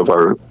foundation of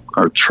our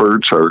our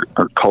church, our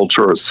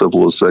culture, our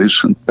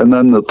civilization. And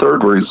then the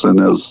third reason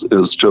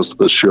is just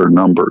the sheer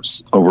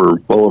numbers.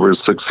 Over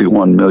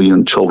 61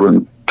 million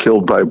children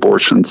killed by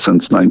abortion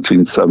since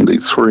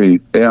 1973.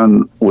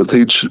 And with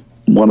each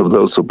one of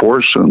those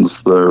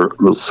abortions,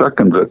 the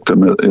second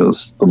victim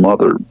is the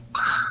mother,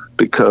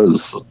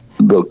 because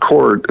the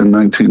court in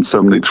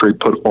 1973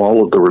 put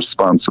all of the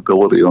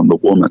responsibility on the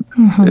woman.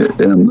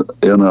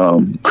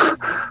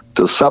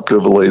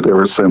 Deceptively, they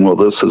were saying, well,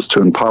 this is to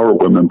empower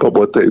women. But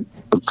what they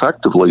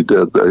effectively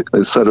did,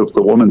 they said if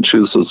the woman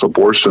chooses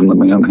abortion, the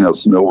man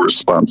has no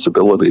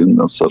responsibility in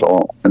this at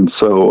all. And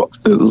so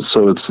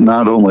it's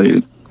not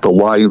only the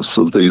lives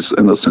of these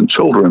innocent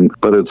children,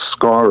 but it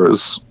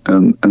scars,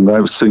 and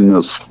I've seen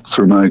this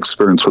through my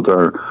experience with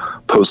our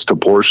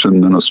post-abortion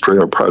ministry,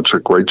 our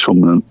Project Rachel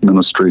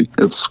ministry.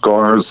 It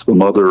scars the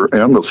mother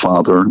and the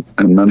father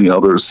and many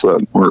others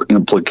that were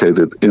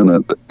implicated in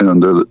it,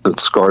 and it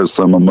scars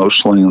them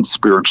emotionally and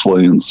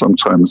spiritually, and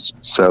sometimes,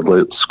 sadly,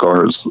 it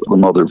scars the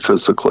mother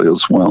physically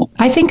as well.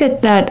 I think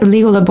that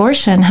legal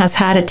abortion has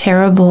had a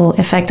terrible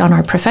effect on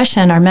our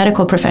profession, our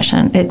medical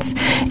profession.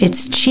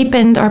 It's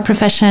cheapened our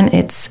profession.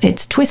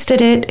 It's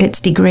twisted it. It's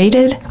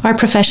degraded our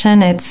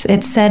profession. It's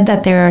said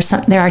that there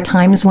are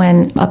times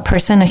when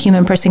a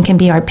human person can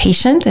be our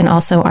patient and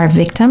also our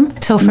victim.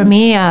 So for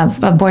me,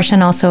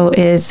 abortion also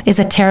is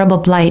a terrible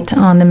blight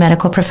on the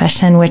medical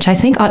profession, which I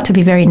think ought to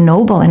be very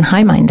noble and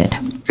high-minded.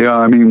 Yeah,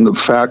 I mean, the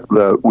fact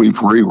that we've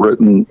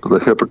rewritten the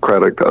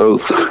Hippocratic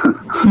Oath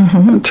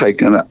and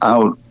taken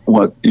out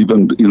what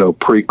even,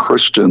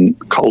 pre-Christian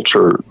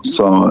culture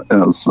saw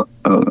as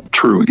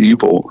true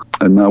evil,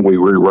 and now we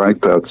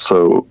rewrite that.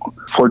 So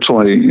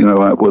fortunately,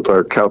 with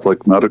our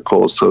Catholic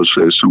Medical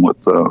Association,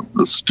 with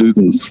the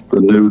students,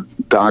 the new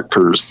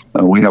doctors,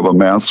 we have a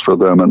mass for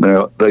them, and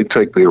they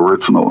take the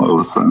original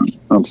oath, and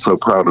I'm so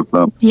proud of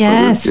them.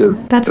 Yes,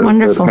 that's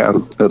wonderful.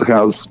 It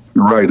has,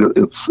 right,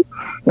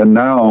 and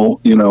now,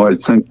 I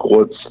think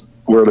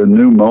we're at a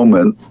new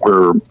moment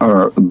where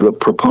the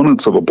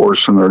proponents of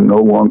abortion are no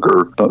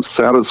longer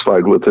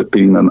satisfied with it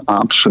being an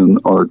option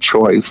or a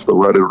choice, the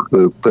rhetoric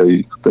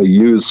that they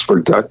use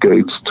for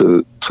decades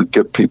to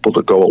get people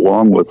to go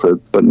along with it.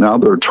 But now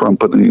they're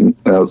trumpeting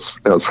as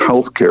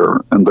health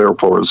care and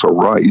therefore as a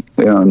right.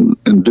 And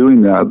in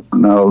doing that,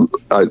 now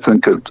I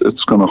think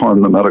it's going to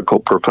harm the medical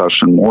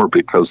profession more,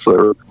 because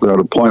they're at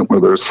a point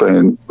where they're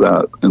saying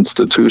that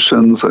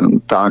institutions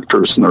and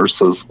doctors,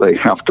 nurses, they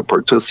have to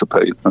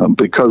participate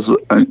because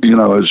as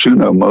you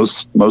know,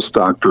 most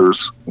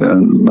doctors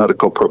and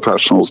medical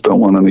professionals don't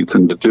want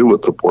anything to do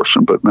with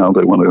abortion, but now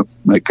they want to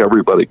make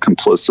everybody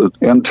complicit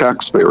and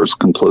taxpayers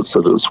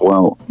complicit as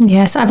well.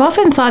 Yes, I've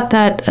often thought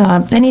that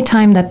any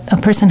time that a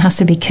person has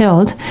to be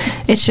killed,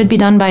 it should be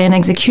done by an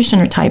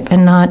executioner type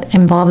and not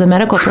involve the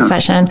medical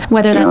profession,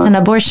 whether that's an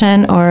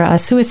abortion or a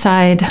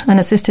suicide, an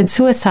assisted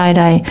suicide.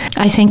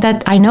 I think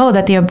that I know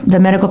that the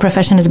medical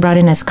profession is brought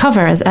in as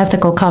cover, as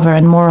ethical cover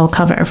and moral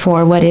cover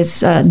for what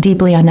is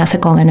deeply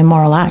unethical and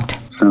immoral act.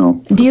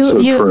 Oh,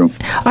 true.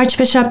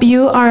 Archbishop,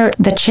 you are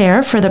the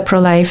chair for the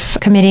Pro-Life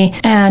Committee,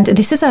 and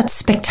this is a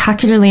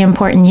spectacularly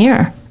important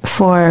year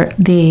for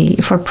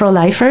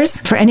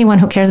pro-lifers, for anyone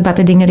who cares about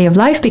the dignity of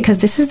life, because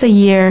this is the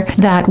year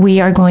that we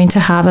are going to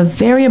have a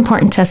very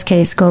important test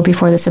case go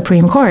before the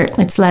Supreme Court.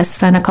 It's less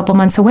than a couple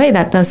months away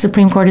that the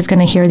Supreme Court is going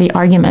to hear the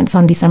arguments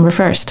on December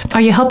 1st. Are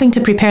you helping to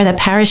prepare the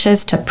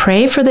parishes to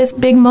pray for this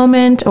big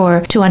moment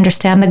or to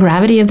understand the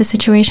gravity of the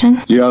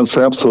situation? Yes,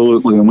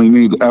 absolutely. And we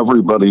need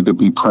everybody to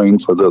be praying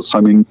for this.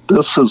 I mean,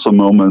 this is a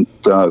moment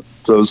that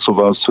those of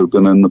us who've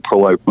been in the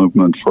pro-life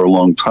movement for a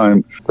long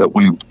time, that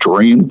we've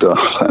dreamed of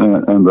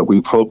and that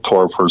we've hoped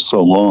for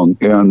so long.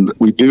 And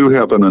we do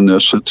have an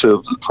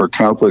initiative for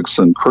Catholics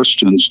and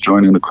Christians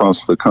joining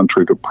across the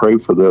country to pray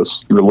for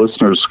this. Your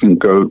listeners can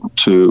go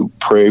to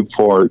Pray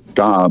for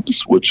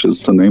Dobbs, which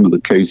is the name of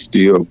the case,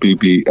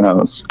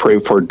 DOBBS,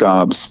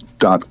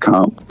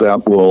 prayfordobbs.com.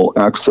 That will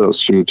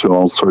access you to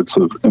all sorts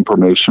of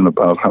information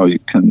about how you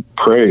can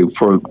pray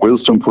for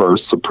wisdom for our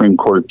Supreme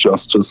Court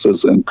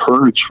justices and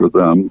courage for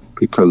them,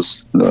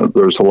 because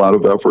there's a lot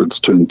of efforts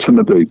to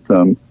intimidate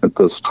them at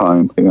this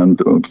time. And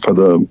for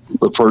the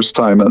first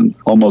time in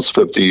almost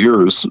 50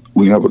 years,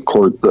 we have a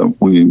court that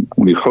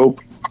we hope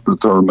that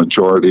there are a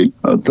majority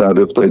that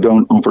if they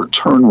don't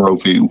overturn Roe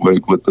v.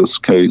 Wade with this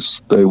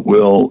case, they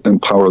will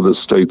empower the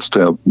states to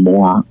have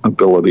more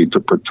ability to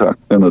protect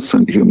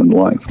innocent human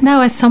life.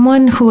 Now, as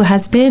someone who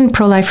has been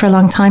pro-life for a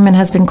long time and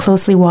has been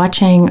closely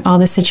watching all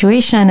the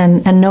situation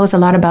and knows a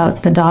lot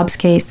about the Dobbs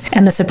case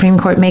and the Supreme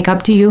Court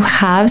makeup, do you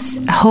have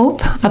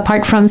hope,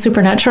 apart from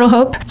supernatural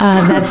hope,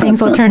 that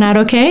things will turn out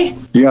okay?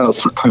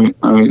 Yes,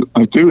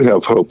 I do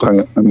have hope.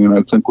 I mean,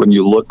 I think when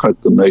you look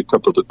at the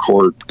makeup of the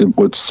court, it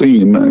would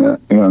seem,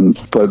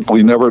 but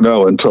we never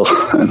know until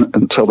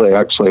they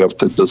actually have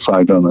to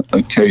decide on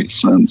a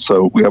case. And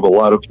so we have a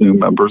lot of new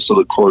members of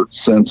the court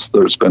since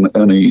there's been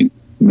any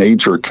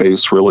major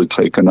case really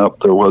taken up.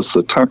 There was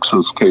the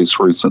Texas case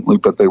recently,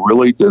 but they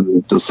really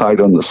didn't decide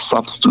on the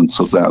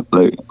substance of that.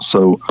 But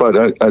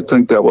I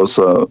think that was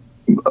a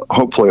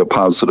hopefully a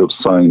positive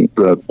sign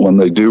that when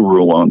they do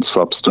rule on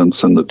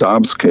substance in the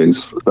Dobbs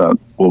case, that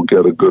we'll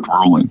get a good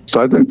ruling.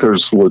 So I think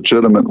there's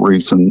legitimate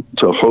reason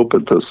to hope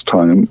at this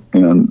time,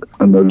 and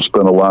there's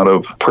been a lot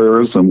of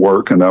prayers and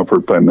work and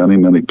effort by many,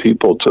 many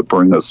people to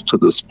bring us to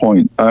this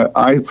point.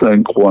 I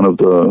think one of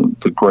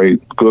the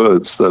great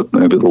goods that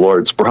maybe the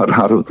Lord's brought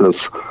out of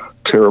this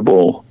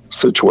terrible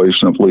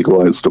situation of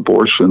legalized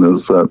abortion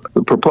is that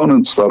the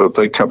proponents thought if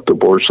they kept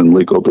abortion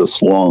legal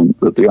this long,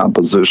 that the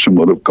opposition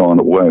would have gone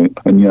away.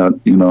 And yet,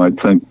 I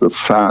think the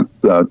fact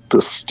that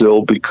this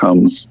still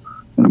becomes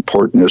an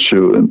important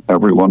issue in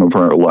every one of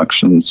our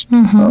elections,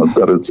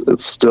 that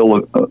it's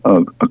still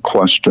a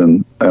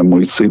question. And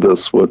we see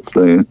this with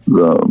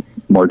the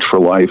March for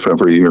Life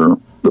every year,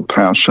 the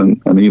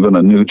passion, and even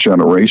a new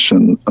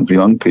generation of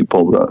young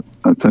people that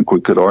I think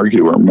we could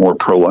argue are more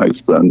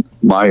pro-life than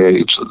my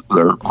age,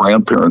 their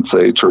grandparents'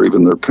 age, or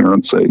even their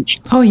parents' age.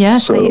 Oh,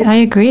 yes, so, I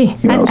agree.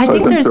 I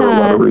think there's there are a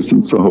lot of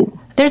reasons to hope.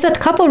 There's a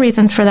couple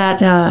reasons for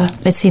that,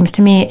 it seems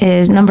to me,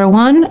 is number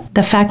one,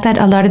 the fact that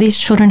a lot of these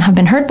children have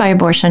been hurt by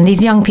abortion.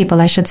 These young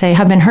people, I should say,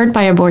 have been hurt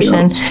by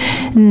abortion,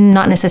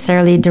 not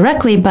necessarily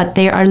directly, but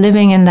they are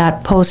living in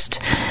that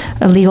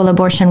post-legal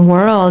abortion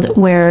world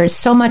where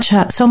so much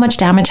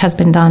damage has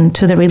been done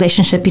to the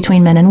relationship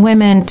between men and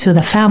women, to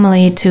the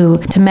family, to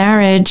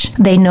marriage.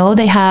 They know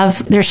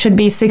there should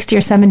be 60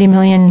 or 70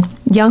 million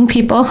young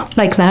people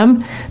like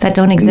them that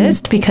don't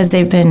exist because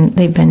they've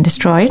been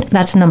destroyed.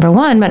 That's number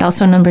one. But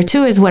also number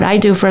two is what I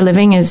do for a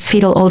living is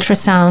fetal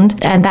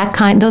ultrasound,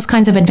 and those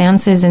kinds of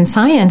advances in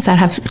science that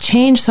have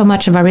changed so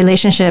much of our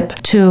relationship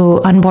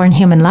to unborn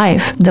human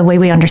life, the way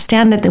we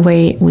understand it, the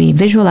way we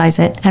visualize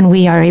it, and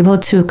we are able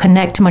to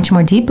connect much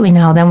more deeply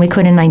now than we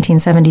could in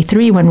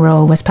 1973 when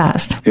Roe was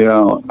passed.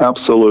 Yeah,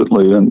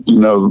 absolutely. And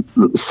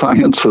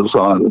science is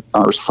on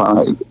our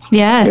side.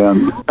 Yes.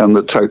 And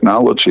the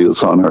technology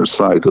is on our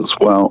side as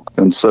well.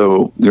 And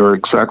so you're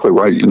exactly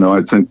right.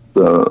 I think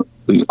the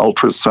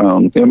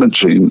ultrasound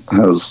imaging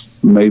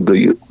has made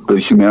the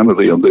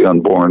humanity of the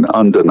unborn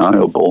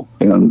undeniable.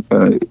 And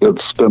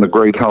it's been a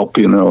great help,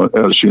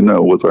 as you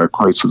know, with our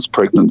crisis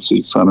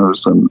pregnancy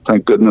centers. And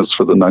thank goodness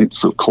for the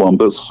Knights of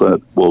Columbus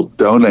that will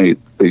donate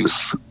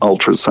these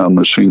ultrasound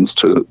machines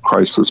to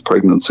crisis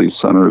pregnancy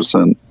centers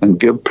and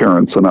give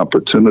parents an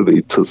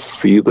opportunity to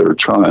see their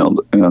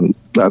child. And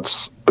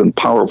that's been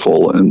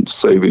powerful in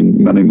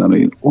saving many,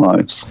 many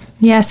lives.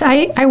 Yes,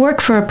 I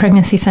work for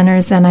pregnancy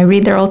centers and I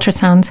read their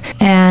ultrasounds.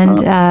 And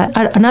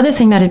another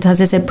thing that it does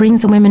is it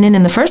brings the women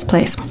in the first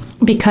place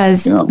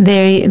because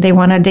they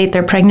want to date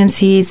their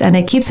pregnancies, and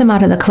it keeps them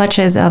out of the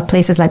clutches of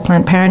places like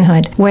Planned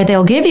Parenthood, where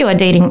they'll give you a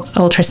dating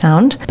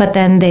ultrasound, but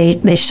then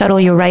they shuttle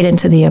you right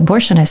into the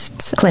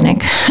abortionist's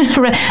clinic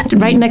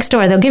right next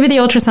door. They'll give you the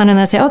ultrasound and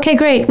they'll say, okay,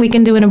 great, we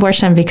can do an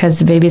abortion because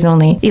the baby's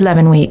only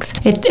 11 weeks.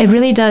 It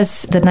really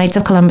does. The Knights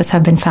of Columbus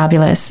have been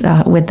fabulous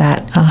with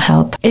that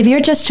help. If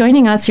you're just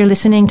joining us, you're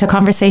listening to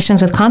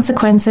Conversations with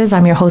Consequences.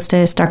 I'm your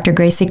hostess, Dr.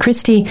 Gracie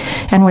Christie,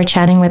 and we're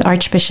chatting with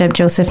Archbishop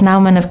Joseph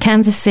Naumann of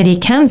Kansas City,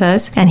 Kansas,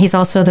 and he's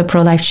also the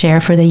pro-life chair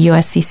for the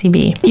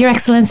USCCB. Your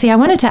Excellency, I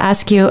wanted to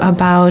ask you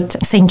about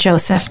St.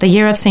 Joseph, the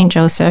year of St.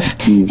 Joseph,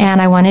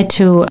 and I wanted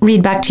to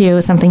read back to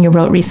you something you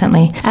wrote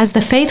recently. As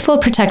the faithful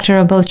protector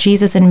of both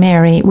Jesus and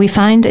Mary, we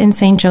find in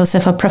St.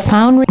 Joseph a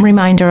profound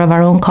reminder of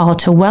our own call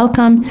to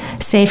welcome,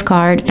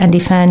 safeguard, and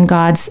defend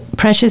God's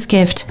precious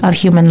gift of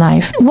human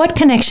life. What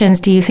connections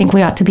do you think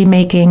we ought to be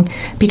making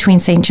between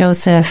St.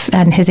 Joseph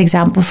and his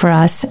example for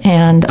us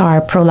and our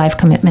pro-life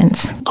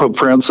commitments? Pope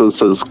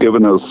Francis has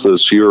given us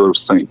this year of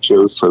St.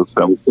 Joseph,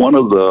 and one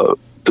of the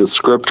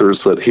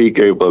descriptors that he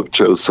gave of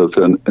Joseph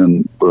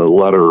in the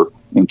letter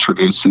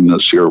introducing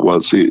this year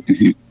was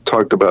he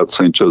talked about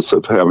St.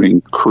 Joseph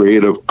having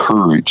creative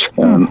courage.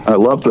 And I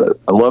love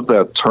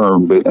that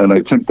term, and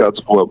I think that's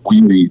what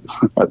we need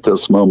at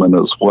this moment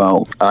as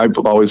well. I've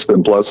always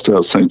been blessed to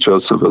have St.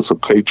 Joseph as a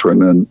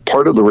patron, and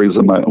part of the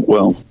reason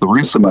the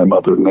reason my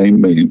mother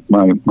named me,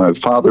 my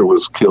father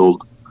was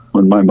killed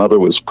when my mother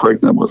was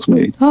pregnant with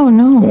me. Oh,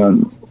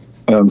 no.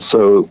 And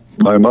so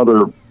my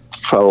mother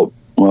felt,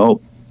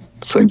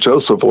 St.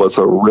 Joseph was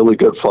a really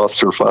good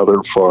foster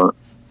father for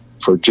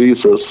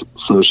Jesus,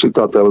 so she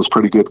thought that was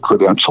pretty good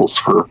credentials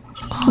for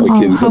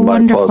making him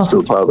my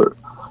foster father.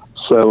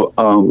 So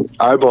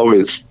I've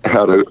always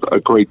had a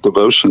great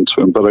devotion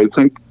to him, but I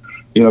think,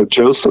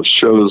 Joseph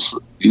shows,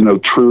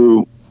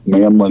 true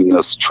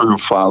manliness, true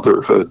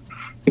fatherhood,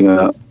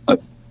 in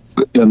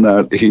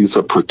that he's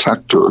a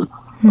protector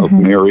of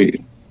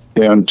Mary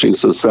and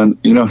Jesus. And,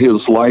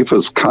 his life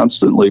is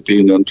constantly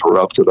being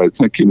interrupted. I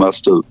think he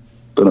must have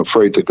been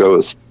afraid to go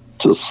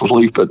to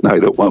sleep at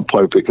night at one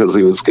point because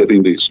he was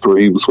getting these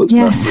dreams with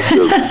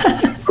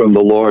messages from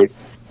the Lord.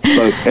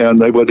 And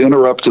they would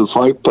interrupt his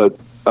life, but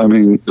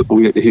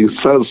he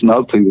says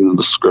nothing in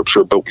the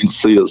scripture, but we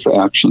see his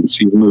actions.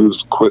 He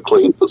moves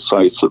quickly and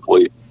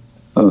decisively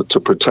to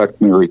protect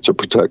Mary, to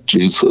protect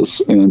Jesus.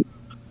 And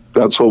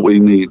that's what we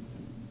need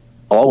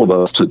all of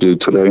us to do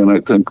today. And I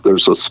think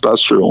there's a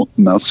special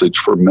message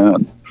for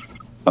men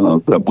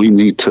that we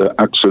need to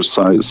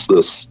exercise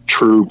this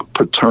true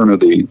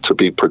paternity to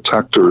be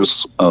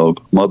protectors of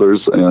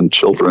mothers and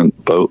children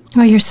both.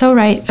 Oh, you're so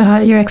right,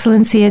 Your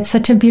Excellency. It's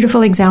such a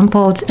beautiful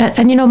example.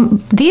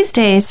 And these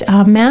days,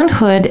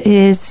 manhood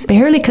is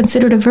barely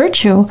considered a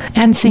virtue.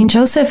 And St.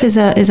 Joseph is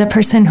a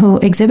person who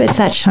exhibits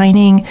that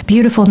shining,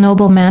 beautiful,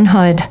 noble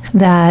manhood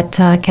that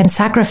can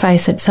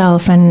sacrifice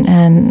itself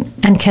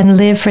and can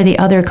live for the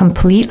other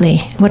completely.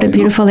 What a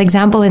beautiful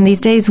example in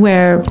these days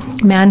where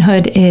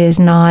manhood is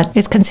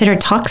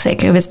considered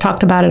toxic if it's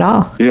talked about at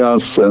all.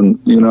 Yes, and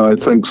I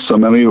think so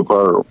many of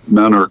our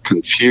men are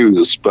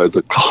confused by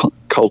the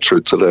culture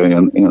today,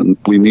 and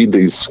we need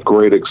these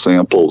great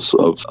examples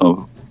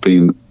of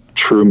being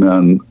true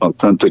men,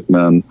 authentic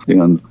men,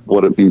 and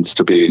what it means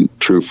to be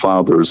true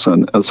fathers.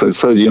 And as I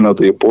said,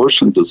 the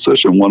abortion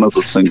decision, one of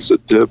the things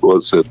it did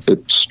was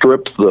it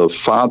stripped the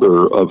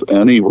father of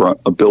any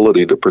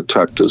ability to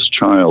protect his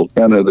child.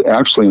 And it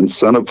actually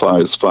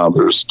incentivized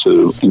fathers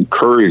to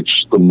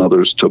encourage the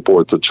mothers to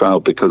abort the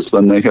child because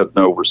then they had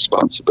no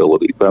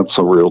responsibility. That's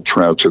a real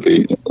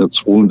tragedy.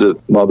 It's wounded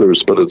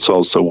mothers, but it's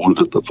also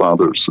wounded the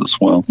fathers as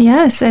well.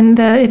 Yes, and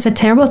it's a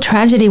terrible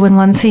tragedy when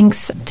one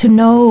thinks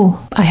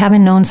I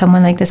haven't known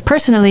someone like this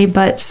personally,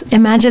 but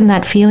imagine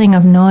that feeling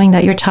of knowing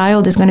that your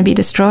child is going to be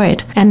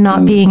destroyed and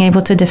not being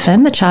able to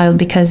defend the child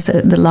because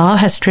the law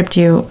has stripped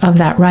you of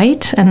that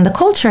right and the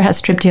culture has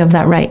stripped you of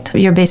that right.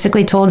 You're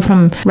basically told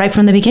right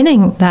from the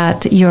beginning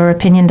that your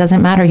opinion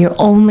doesn't matter. You're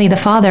only the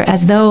father,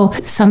 as though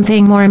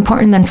something more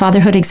important than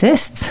fatherhood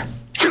exists.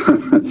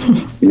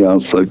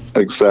 Yes,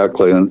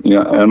 exactly.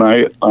 And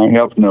I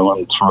have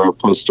known through our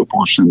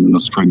post-abortion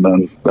ministry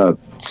men that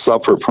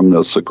suffer from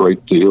this a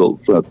great deal,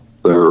 that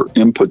their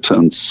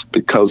impotence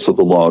because of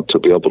the law to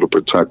be able to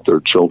protect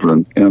their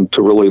children and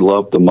to really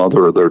love the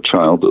mother of their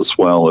child as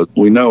well.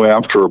 We know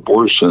after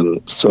abortion,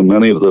 so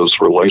many of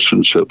those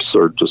relationships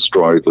are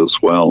destroyed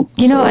as well.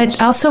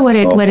 Also what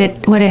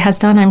it has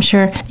done, I'm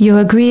sure you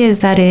agree, is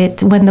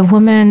that when the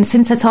woman,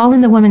 since it's all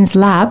in the woman's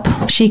lap,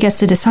 she gets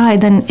to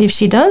decide, then if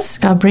she does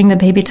bring the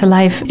baby to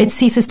life, it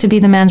ceases to be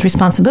the man's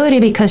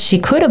responsibility because she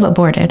could have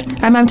aborted.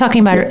 I'm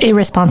talking about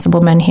irresponsible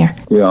men here.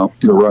 Yeah,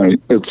 you're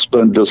right. It's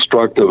been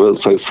destructive,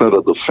 as I said,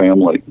 of the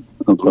family,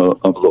 of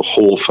the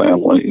whole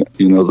family.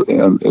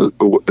 And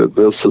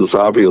this is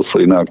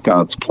obviously not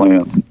God's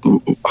plan.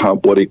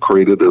 What He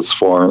created is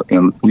for,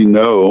 and we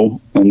know,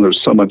 and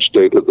there's so much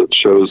data that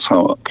shows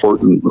how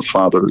important the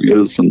father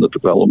is in the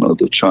development of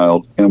the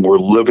child. And we're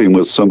living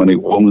with so many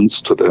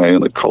wounds today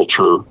in a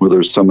culture where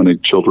there's so many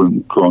children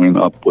growing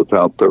up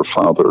without their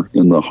father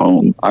in the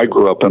home. I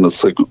grew up in a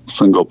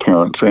single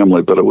parent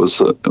family, but it was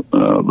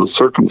the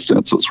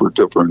circumstances were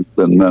different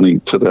than many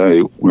today,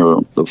 where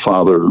the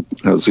father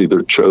has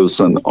either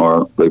chosen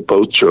or they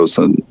both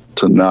chosen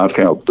to not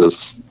have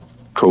this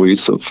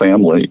cohesive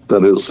family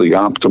that is the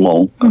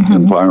optimal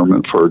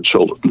environment for a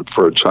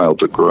child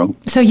to grow.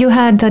 So you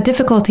had the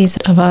difficulties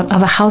of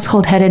a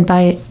household headed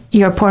by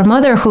your poor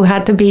mother, who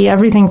had to be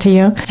everything to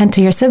you and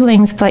to your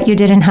siblings, but you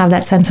didn't have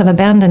that sense of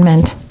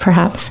abandonment,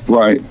 perhaps.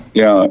 Right.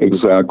 Yeah,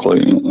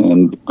 exactly.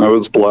 And I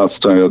was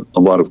blessed. I had a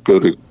lot of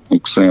good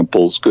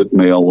examples, good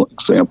male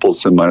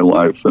examples in my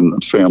life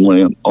and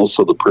family, and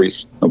also the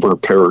priests of our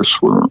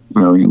parish were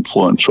very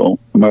influential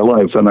in my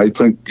life. And I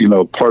think,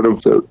 part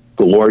of the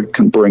Lord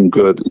can bring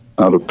good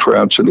out of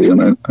tragedy.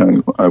 And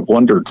I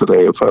wonder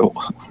today if I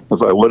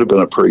would have been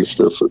a priest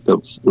if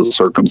the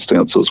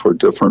circumstances were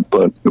different.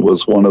 But it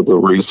was one of the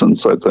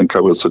reasons I think I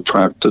was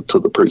attracted to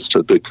the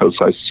priesthood, because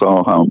I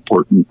saw how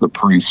important the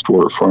priests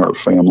were for our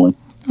family.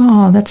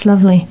 Oh, that's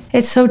lovely.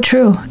 It's so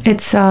true.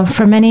 It's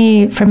for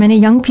many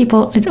young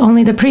people, it's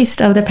only the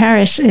priest of the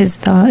parish is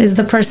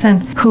the person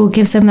who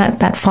gives them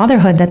that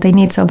fatherhood that they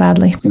need so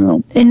badly. Yeah.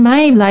 In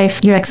my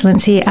life, Your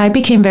Excellency, I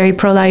became very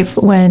pro-life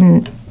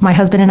when my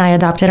husband and I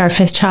adopted our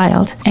 5th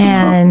child.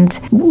 And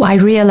I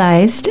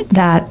realized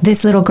that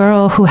this little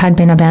girl who had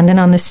been abandoned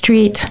on the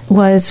street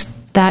was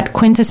that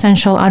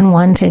quintessential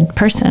unwanted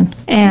person.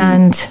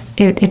 And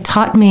it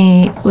taught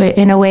me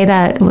in a way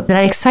that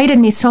excited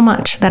me so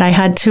much that I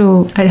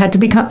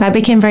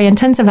became very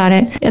intense about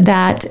it,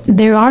 that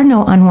there are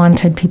no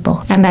unwanted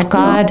people, and that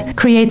God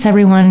creates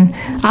everyone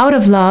out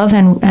of love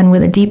and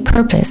with a deep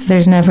purpose.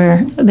 There's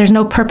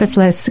no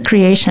purposeless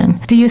creation.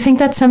 Do you think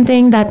that's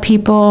something that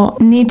people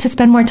need to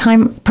spend more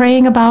time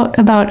praying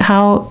about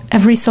how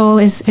every soul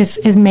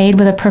is made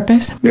with a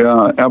purpose?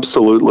 Yeah,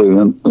 absolutely.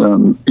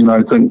 And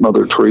I think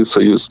Mother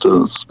Teresa used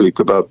to speak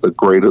about the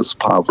greatest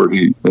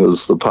poverty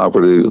is the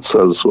poverty that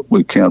says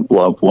we can't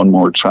love one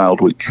more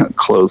child, we can't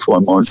clothe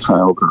one more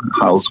child, or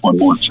house one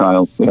more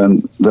child,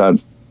 and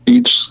that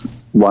each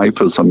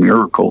life is a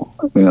miracle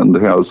and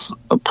has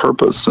a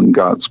purpose in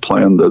God's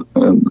plan,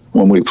 and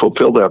when we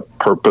fulfill that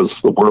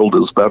purpose, the world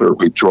is better.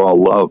 We draw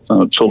love.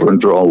 Children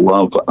draw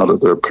love out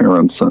of their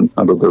parents and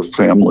out of their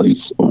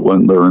families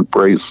when they're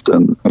embraced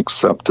and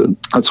accepted.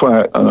 That's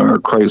why our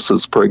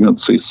crisis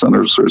pregnancy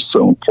centers are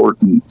so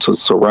important, to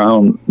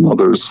surround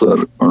mothers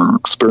that are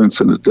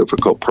experiencing a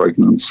difficult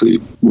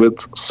pregnancy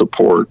with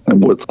support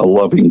and with a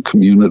loving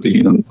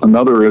community. And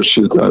another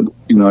issue that,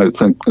 I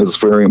think is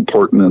very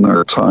important in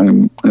our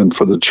time and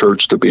for the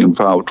church to be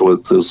involved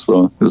with is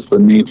the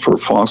need for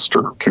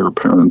foster care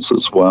parents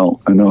as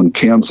well. I know in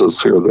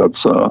Kansas here,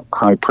 that's a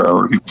high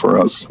priority for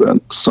us,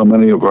 that so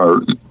many of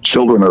our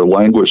children are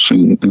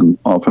languishing and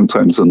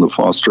oftentimes in the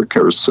foster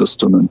care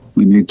system, and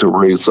we need to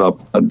raise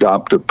up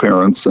adoptive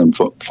parents and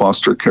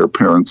foster care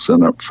parents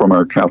from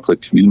our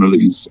Catholic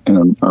communities,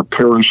 and our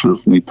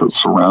parishes need to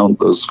surround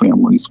those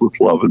families with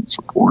love and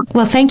support.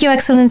 Well, thank you,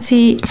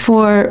 Excellency,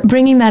 for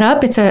bringing that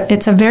up.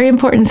 It's a very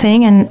important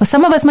thing, and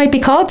some of us might be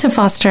called to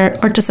foster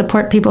or to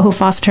support people who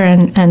foster,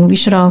 and we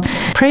should all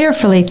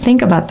prayerfully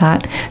think about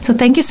that. So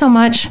thank you so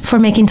much for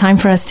making time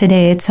for us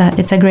today. It's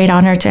a great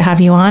honor to have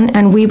you on,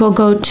 and we will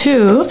go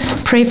to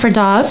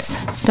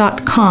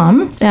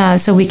prayfordobbs.com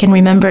so we can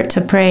remember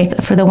to pray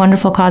for the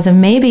wonderful cause of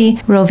maybe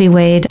Roe v.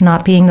 Wade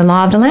not being the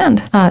law of the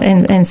land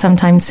in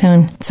sometime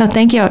soon. So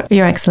thank you,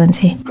 Your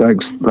Excellency.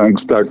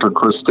 Thanks, Dr.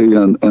 Christie,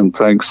 and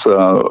thanks.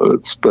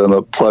 It's been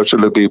a pleasure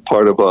to be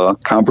part of a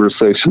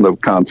conversation of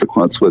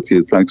consequence with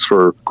you. Thanks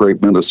for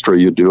great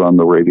ministry you do on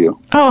the radio.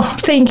 Oh,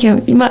 thank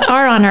you.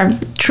 Our honor,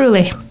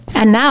 truly.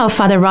 And now,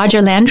 Father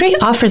Roger Landry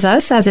offers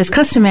us, as is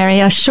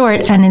customary, a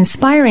short and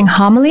inspiring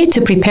homily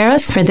to prepare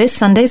us for this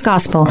Sunday's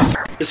Gospel.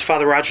 This is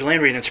Father Roger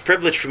Landry, and it's a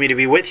privilege for me to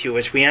be with you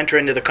as we enter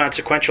into the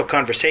consequential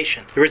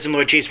conversation the risen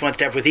Lord Jesus wants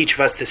to have with each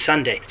of us this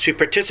Sunday. As we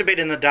participate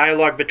in the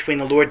dialogue between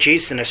the Lord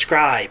Jesus and a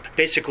scribe,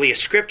 basically a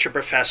scripture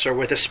professor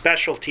with a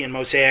specialty in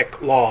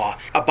Mosaic law,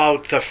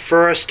 about the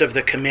first of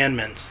the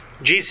commandments.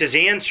 Jesus'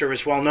 answer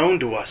is well known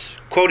to us.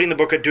 Quoting the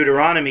book of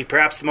Deuteronomy,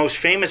 perhaps the most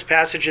famous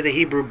passage of the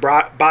Hebrew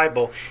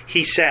Bible,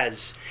 he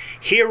says,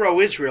 "Hear, O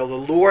Israel, the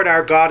Lord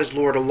our God is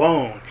Lord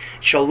alone. You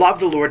shall love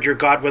the Lord your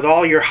God with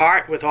all your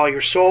heart, with all your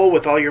soul,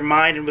 with all your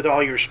mind, and with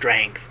all your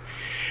strength."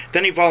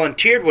 Then he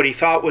volunteered what he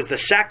thought was the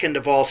second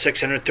of all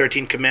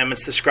 613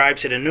 commandments the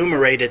scribes had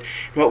enumerated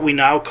in what we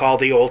now call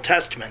the Old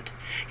Testament.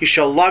 You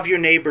shall love your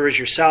neighbor as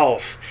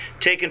yourself,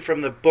 taken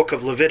from the book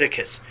of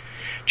Leviticus.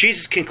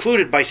 Jesus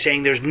concluded by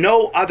saying, "There's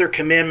no other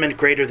commandment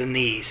greater than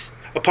these."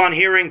 Upon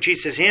hearing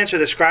Jesus' answer,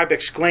 the scribe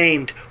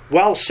exclaimed,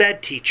 "Well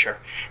said, teacher,"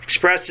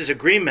 expressed his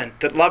agreement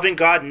that loving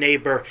God and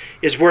neighbor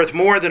is worth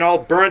more than all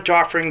burnt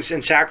offerings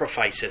and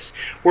sacrifices,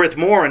 worth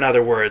more, in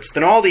other words,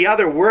 than all the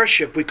other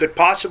worship we could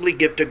possibly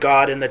give to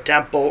God in the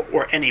temple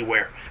or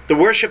anywhere. The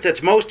worship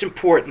that's most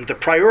important, the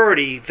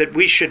priority that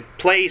we should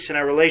place in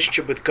our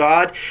relationship with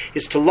God,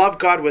 is to love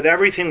God with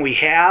everything we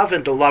have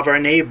and to love our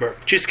neighbor.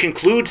 Jesus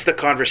concludes the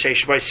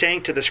conversation by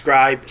saying to the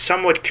scribe,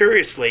 somewhat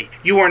curiously,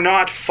 "You are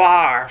not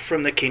far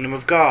from the kingdom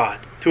of God."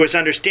 Through his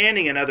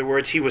understanding, in other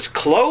words, he was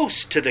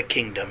close to the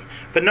kingdom,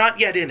 but not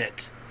yet in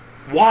it.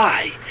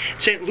 Why?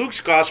 St.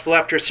 Luke's Gospel,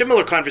 after a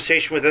similar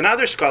conversation with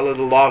another scholar of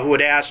the law who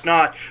had asked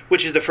not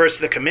which is the first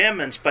of the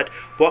commandments, but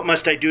what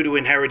must I do to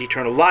inherit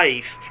eternal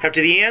life?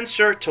 After the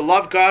answer, to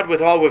love God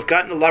with all we've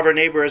got and to love our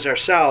neighbor as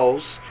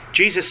ourselves,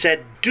 Jesus said,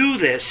 "Do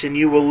this and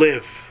you will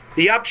live."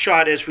 The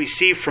upshot, as we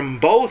see from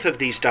both of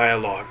these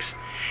dialogues,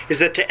 is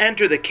that to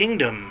enter the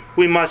kingdom,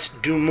 we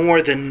must do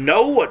more than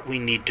know what we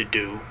need to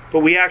do, but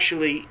we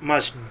actually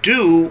must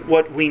do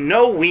what we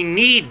know we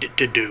need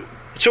to do.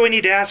 So we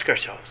need to ask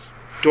ourselves,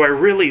 do I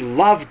really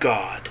love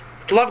God?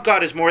 To love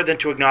God is more than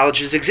to acknowledge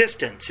his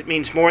existence. It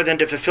means more than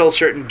to fulfill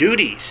certain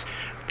duties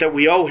that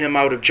we owe him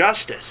out of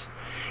justice.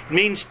 It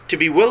means to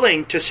be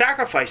willing to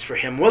sacrifice for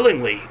him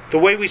willingly, the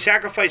way we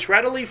sacrifice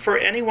readily for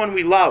anyone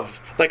we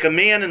love, like a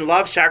man in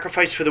love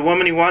sacrifices for the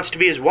woman he wants to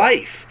be his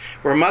wife,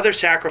 or a mother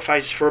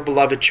sacrifices for a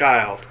beloved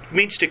child. It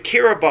means to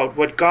care about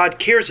what God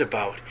cares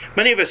about.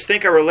 Many of us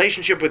think our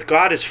relationship with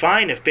God is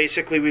fine if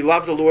basically we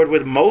love the Lord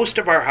with most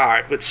of our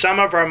heart, with some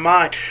of our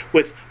mind,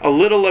 with a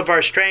little of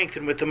our strength,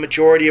 and with the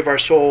majority of our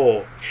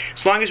soul.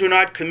 As long as we're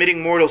not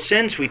committing mortal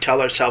sins, we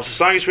tell ourselves, as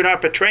long as we're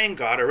not betraying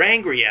God or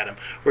angry at him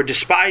or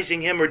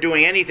despising him or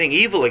doing anything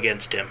evil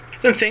against him,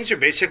 then things are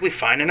basically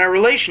fine in our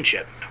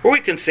relationship. Or we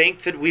can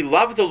think that we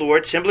love the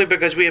Lord simply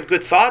because we have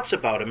good thoughts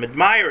about him,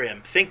 admire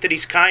him, think that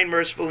he's kind,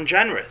 merciful, and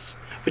generous.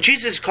 But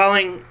Jesus is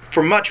calling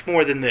for much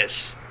more than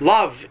this.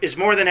 Love is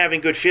more than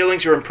having good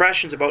feelings or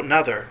impressions about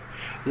another.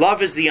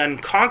 Love is the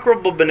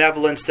unconquerable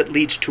benevolence that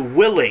leads to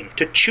willing,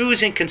 to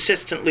choosing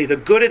consistently the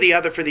good of the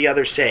other for the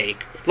other's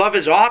sake. Love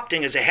is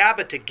opting as a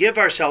habit to give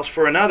ourselves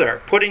for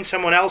another, putting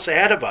someone else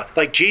ahead of us,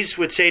 like Jesus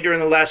would say during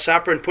the Last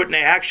Supper and put into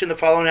action the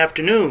following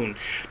afternoon,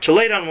 to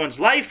lay down one's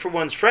life for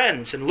one's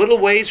friends in little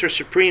ways or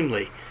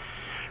supremely.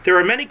 There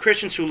are many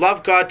Christians who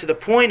love God to the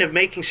point of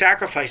making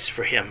sacrifices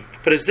for him.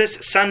 But as this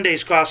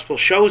Sunday's Gospel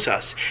shows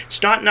us,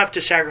 it's not enough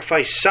to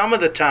sacrifice some of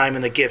the time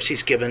and the gifts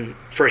he's given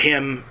for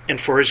him and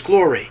for his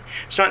glory.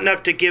 It's not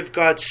enough to give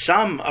God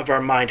some of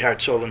our mind,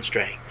 heart, soul, and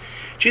strength.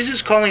 Jesus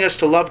is calling us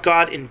to love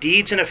God in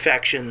deeds and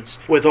affections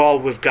with all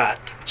we've got.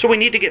 So we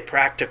need to get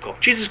practical.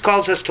 Jesus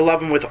calls us to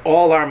love him with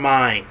all our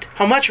mind.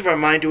 How much of our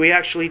mind do we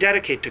actually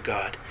dedicate to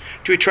God?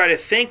 Do we try to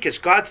think as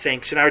God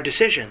thinks in our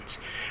decisions?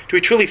 Do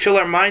we truly fill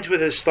our minds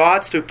with His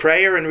thoughts through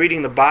prayer and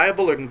reading the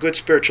Bible or in good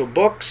spiritual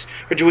books?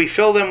 Or do we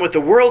fill them with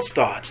the world's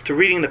thoughts through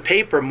reading the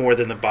paper more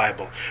than the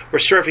Bible, or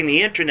surfing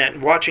the internet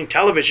and watching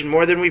television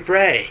more than we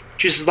pray?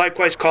 Jesus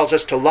likewise calls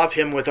us to love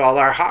Him with all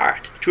our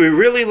heart. Do we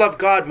really love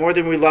God more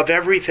than we love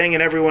everything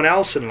and everyone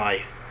else in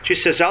life?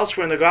 Jesus says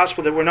elsewhere in the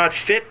gospel that we're not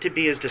fit to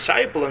be His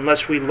disciple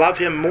unless we love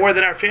Him more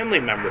than our family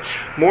members,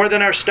 more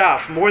than our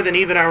stuff, more than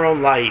even our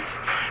own life.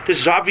 This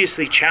is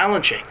obviously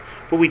challenging,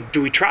 but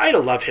do we try to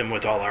love Him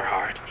with all our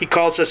heart? He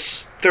calls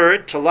us,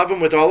 third, to love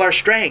Him with all our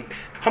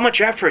strength. How much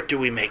effort do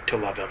we make to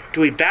love Him? Do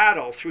we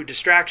battle through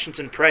distractions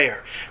in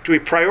prayer? Do we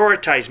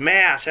prioritize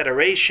Mass,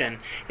 adoration,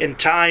 and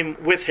time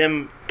with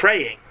Him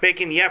praying,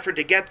 making the effort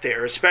to get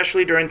there,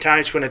 especially during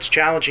times when it's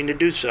challenging to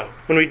do so?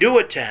 When we do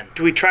attend,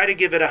 do we try to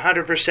give it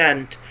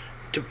 100%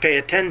 to pay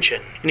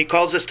attention? And He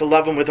calls us to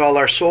love Him with all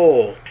our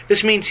soul.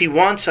 This means He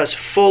wants us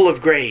full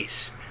of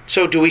grace.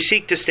 So do we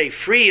seek to stay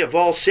free of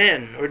all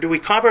sin, or do we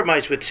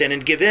compromise with sin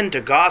and give in to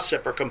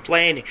gossip or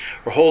complaining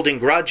or holding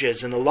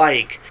grudges and the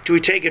like? Do we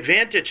take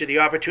advantage of the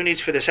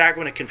opportunities for the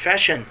sacrament of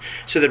confession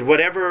so that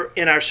whatever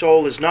in our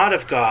soul is not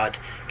of God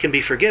can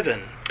be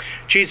forgiven?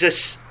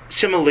 Jesus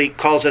similarly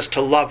calls us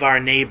to love our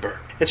neighbor.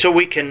 And so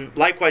we can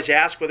likewise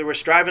ask whether we're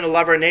striving to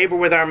love our neighbor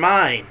with our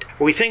mind.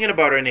 Are we thinking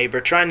about our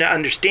neighbor, trying to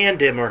understand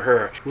him or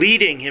her,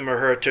 leading him or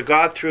her to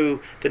God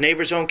through the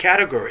neighbor's own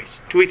categories?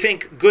 Do we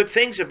think good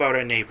things about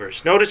our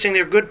neighbors, noticing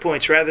their good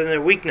points rather than their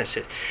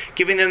weaknesses,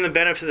 giving them the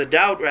benefit of the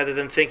doubt rather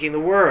than thinking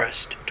the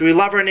worst? Do we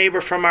love our neighbor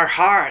from our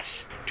heart?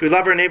 Do we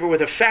love our neighbor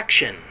with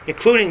affection,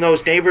 including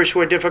those neighbors who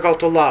are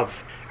difficult to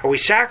love? Are we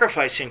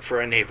sacrificing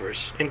for our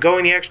neighbors and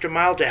going the extra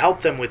mile to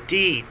help them with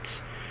deeds?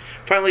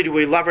 Finally, do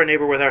we love our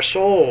neighbor with our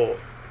soul?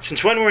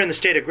 Since when we're in the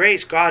state of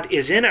grace, God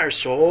is in our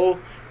soul.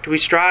 Do we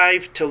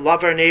strive to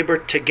love our neighbor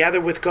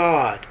together with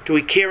God? Do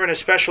we care in a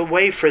special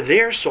way for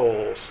their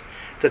souls,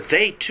 that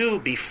they too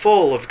be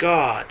full of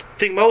God?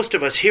 I think most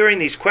of us hearing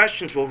these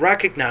questions will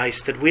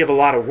recognize that we have a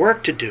lot of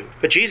work to do.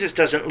 But Jesus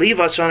doesn't leave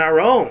us on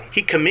our own.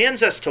 He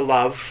commands us to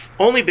love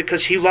only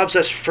because He loves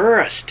us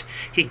first.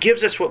 He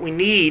gives us what we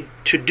need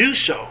to do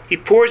so. He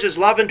pours His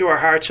love into our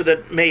hearts so that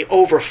it may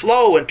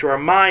overflow into our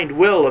mind,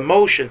 will,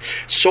 emotions,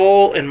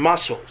 soul, and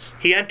muscles.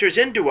 He enters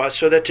into us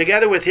so that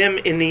together with Him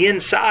in the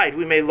inside,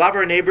 we may love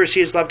our neighbors He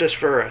has loved us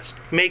first.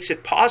 He makes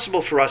it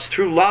possible for us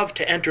through love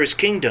to enter His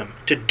kingdom,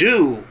 to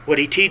do what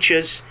He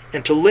teaches,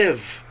 and to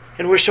live.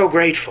 And we're so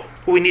grateful.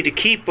 But we need to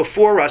keep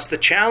before us the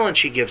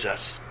challenge He gives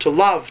us, to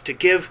love, to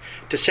give,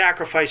 to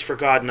sacrifice for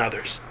God and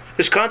others.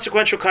 This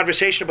consequential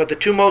conversation about the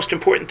two most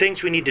important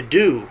things we need to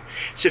do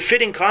is a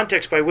fitting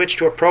context by which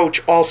to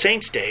approach All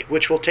Saints' Day,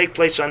 which will take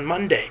place on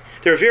Monday.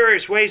 There are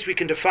various ways we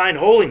can define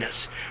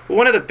holiness, but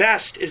one of the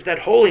best is that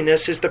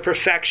holiness is the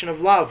perfection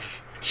of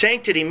love.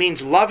 Sanctity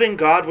means loving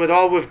God with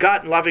all we've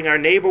got and loving our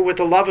neighbor with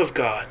the love of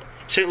God.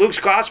 St. Luke's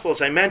Gospel,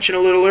 as I mentioned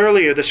a little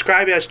earlier, the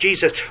scribe asked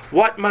Jesus,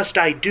 "What must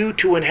I do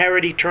to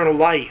inherit eternal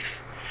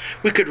life?"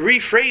 We could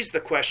rephrase the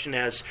question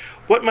as,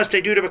 what must I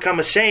do to become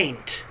a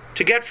saint?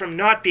 To get from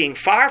not being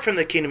far from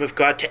the kingdom of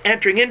God to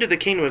entering into the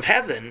kingdom of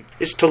heaven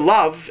is to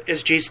love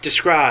as Jesus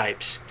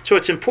describes. So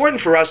it's important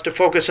for us to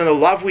focus on the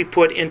love we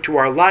put into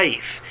our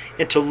life,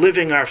 into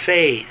living our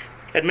faith.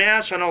 At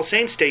Mass on All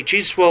Saints' Day,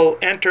 Jesus will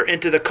enter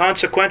into the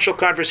consequential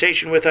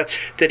conversation with us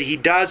that He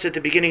does at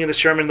the beginning of the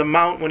Sermon on the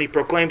Mount when He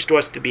proclaims to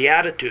us the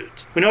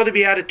Beatitudes. We know the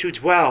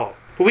Beatitudes well,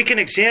 but we can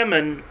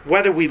examine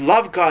whether we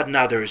love God and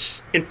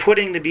others in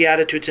putting the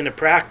Beatitudes into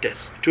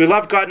practice. Do we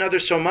love God and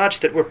others so much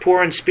that we're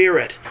poor in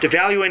spirit,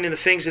 devaluing the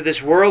things of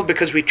this world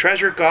because we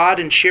treasure God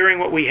and sharing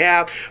what we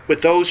have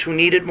with those who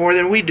need it more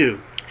than we do?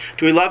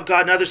 Do we love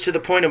God and others to the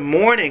point of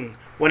mourning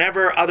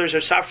whenever others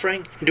are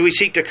suffering? And do we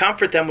seek to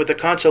comfort them with the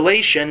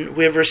consolation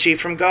we have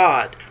received from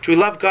God? Do we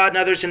love God and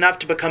others enough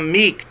to become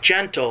meek,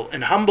 gentle,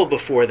 and humble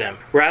before them,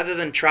 rather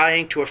than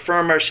trying to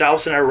affirm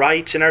ourselves and our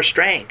rights and our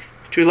strength?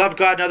 Do we love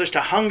God and others to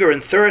hunger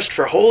and thirst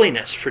for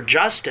holiness, for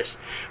justice,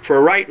 for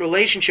a right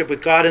relationship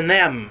with God and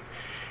them,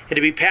 and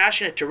to be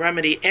passionate to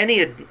remedy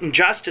any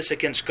injustice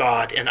against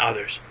God and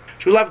others?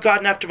 Do we love God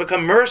enough to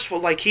become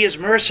merciful like He is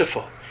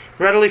merciful,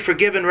 readily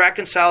forgive and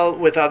reconcile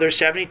with others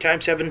 70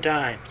 times 7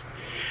 times?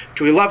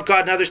 Do we love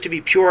God and others to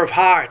be pure of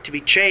heart, to be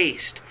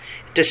chaste,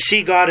 to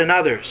see God in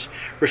others,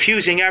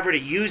 refusing ever to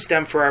use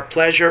them for our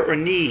pleasure or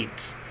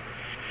needs?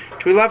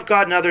 Do we love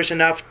God and others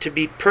enough to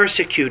be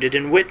persecuted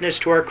and witness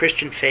to our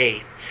Christian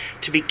faith,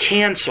 to be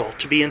canceled,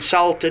 to be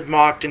insulted,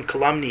 mocked, and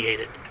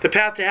calumniated? The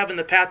path to heaven,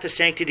 the path to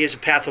sanctity, is a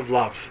path of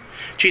love.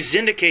 Jesus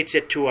indicates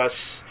it to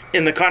us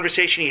in the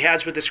conversation He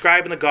has with the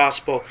scribe in the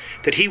Gospel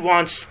that He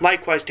wants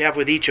likewise to have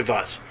with each of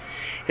us.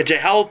 And to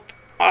help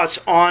us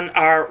on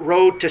our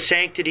road to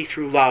sanctity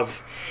through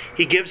love,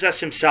 He gives us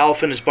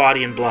Himself and His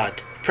body and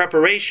blood.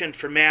 preparation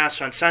for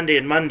Mass on Sunday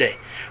and Monday,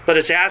 let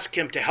us ask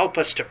Him to help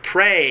us to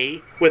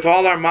pray with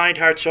all our mind,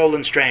 heart, soul,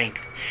 and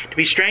strength, to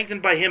be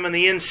strengthened by Him on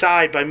the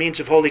inside by means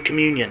of Holy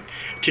Communion,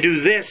 to do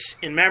this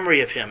in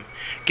memory of Him,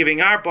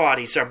 giving our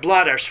bodies, our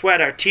blood, our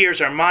sweat, our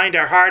tears, our mind,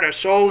 our heart, our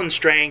soul, and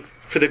strength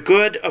for the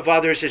good of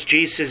others as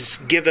Jesus has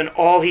given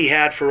all He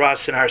had for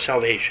us in our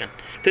salvation.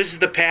 This is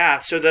the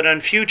path so that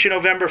on future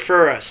November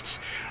 1st,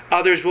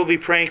 others will be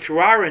praying through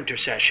our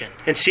intercession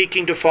and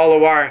seeking to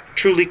follow our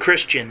truly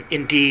Christian,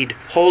 indeed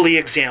holy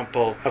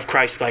example of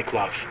Christ-like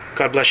love.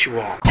 God bless you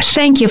all.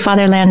 Thank you,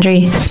 Father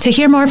Landry. To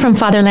hear more from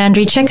Father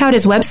Landry, check out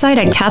his website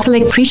at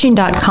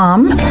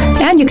catholicpreaching.com,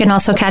 and you can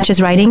also catch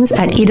his writings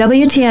at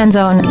EWTN's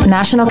own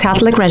National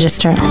Catholic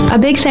Register. A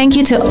big thank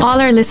you to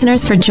all our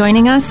listeners for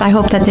joining us. I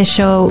hope that this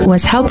show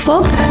was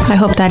helpful. I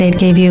hope that it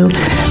gave you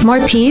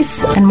more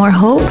peace and more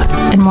hope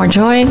and more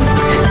joy,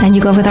 and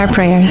you go with our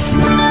prayers.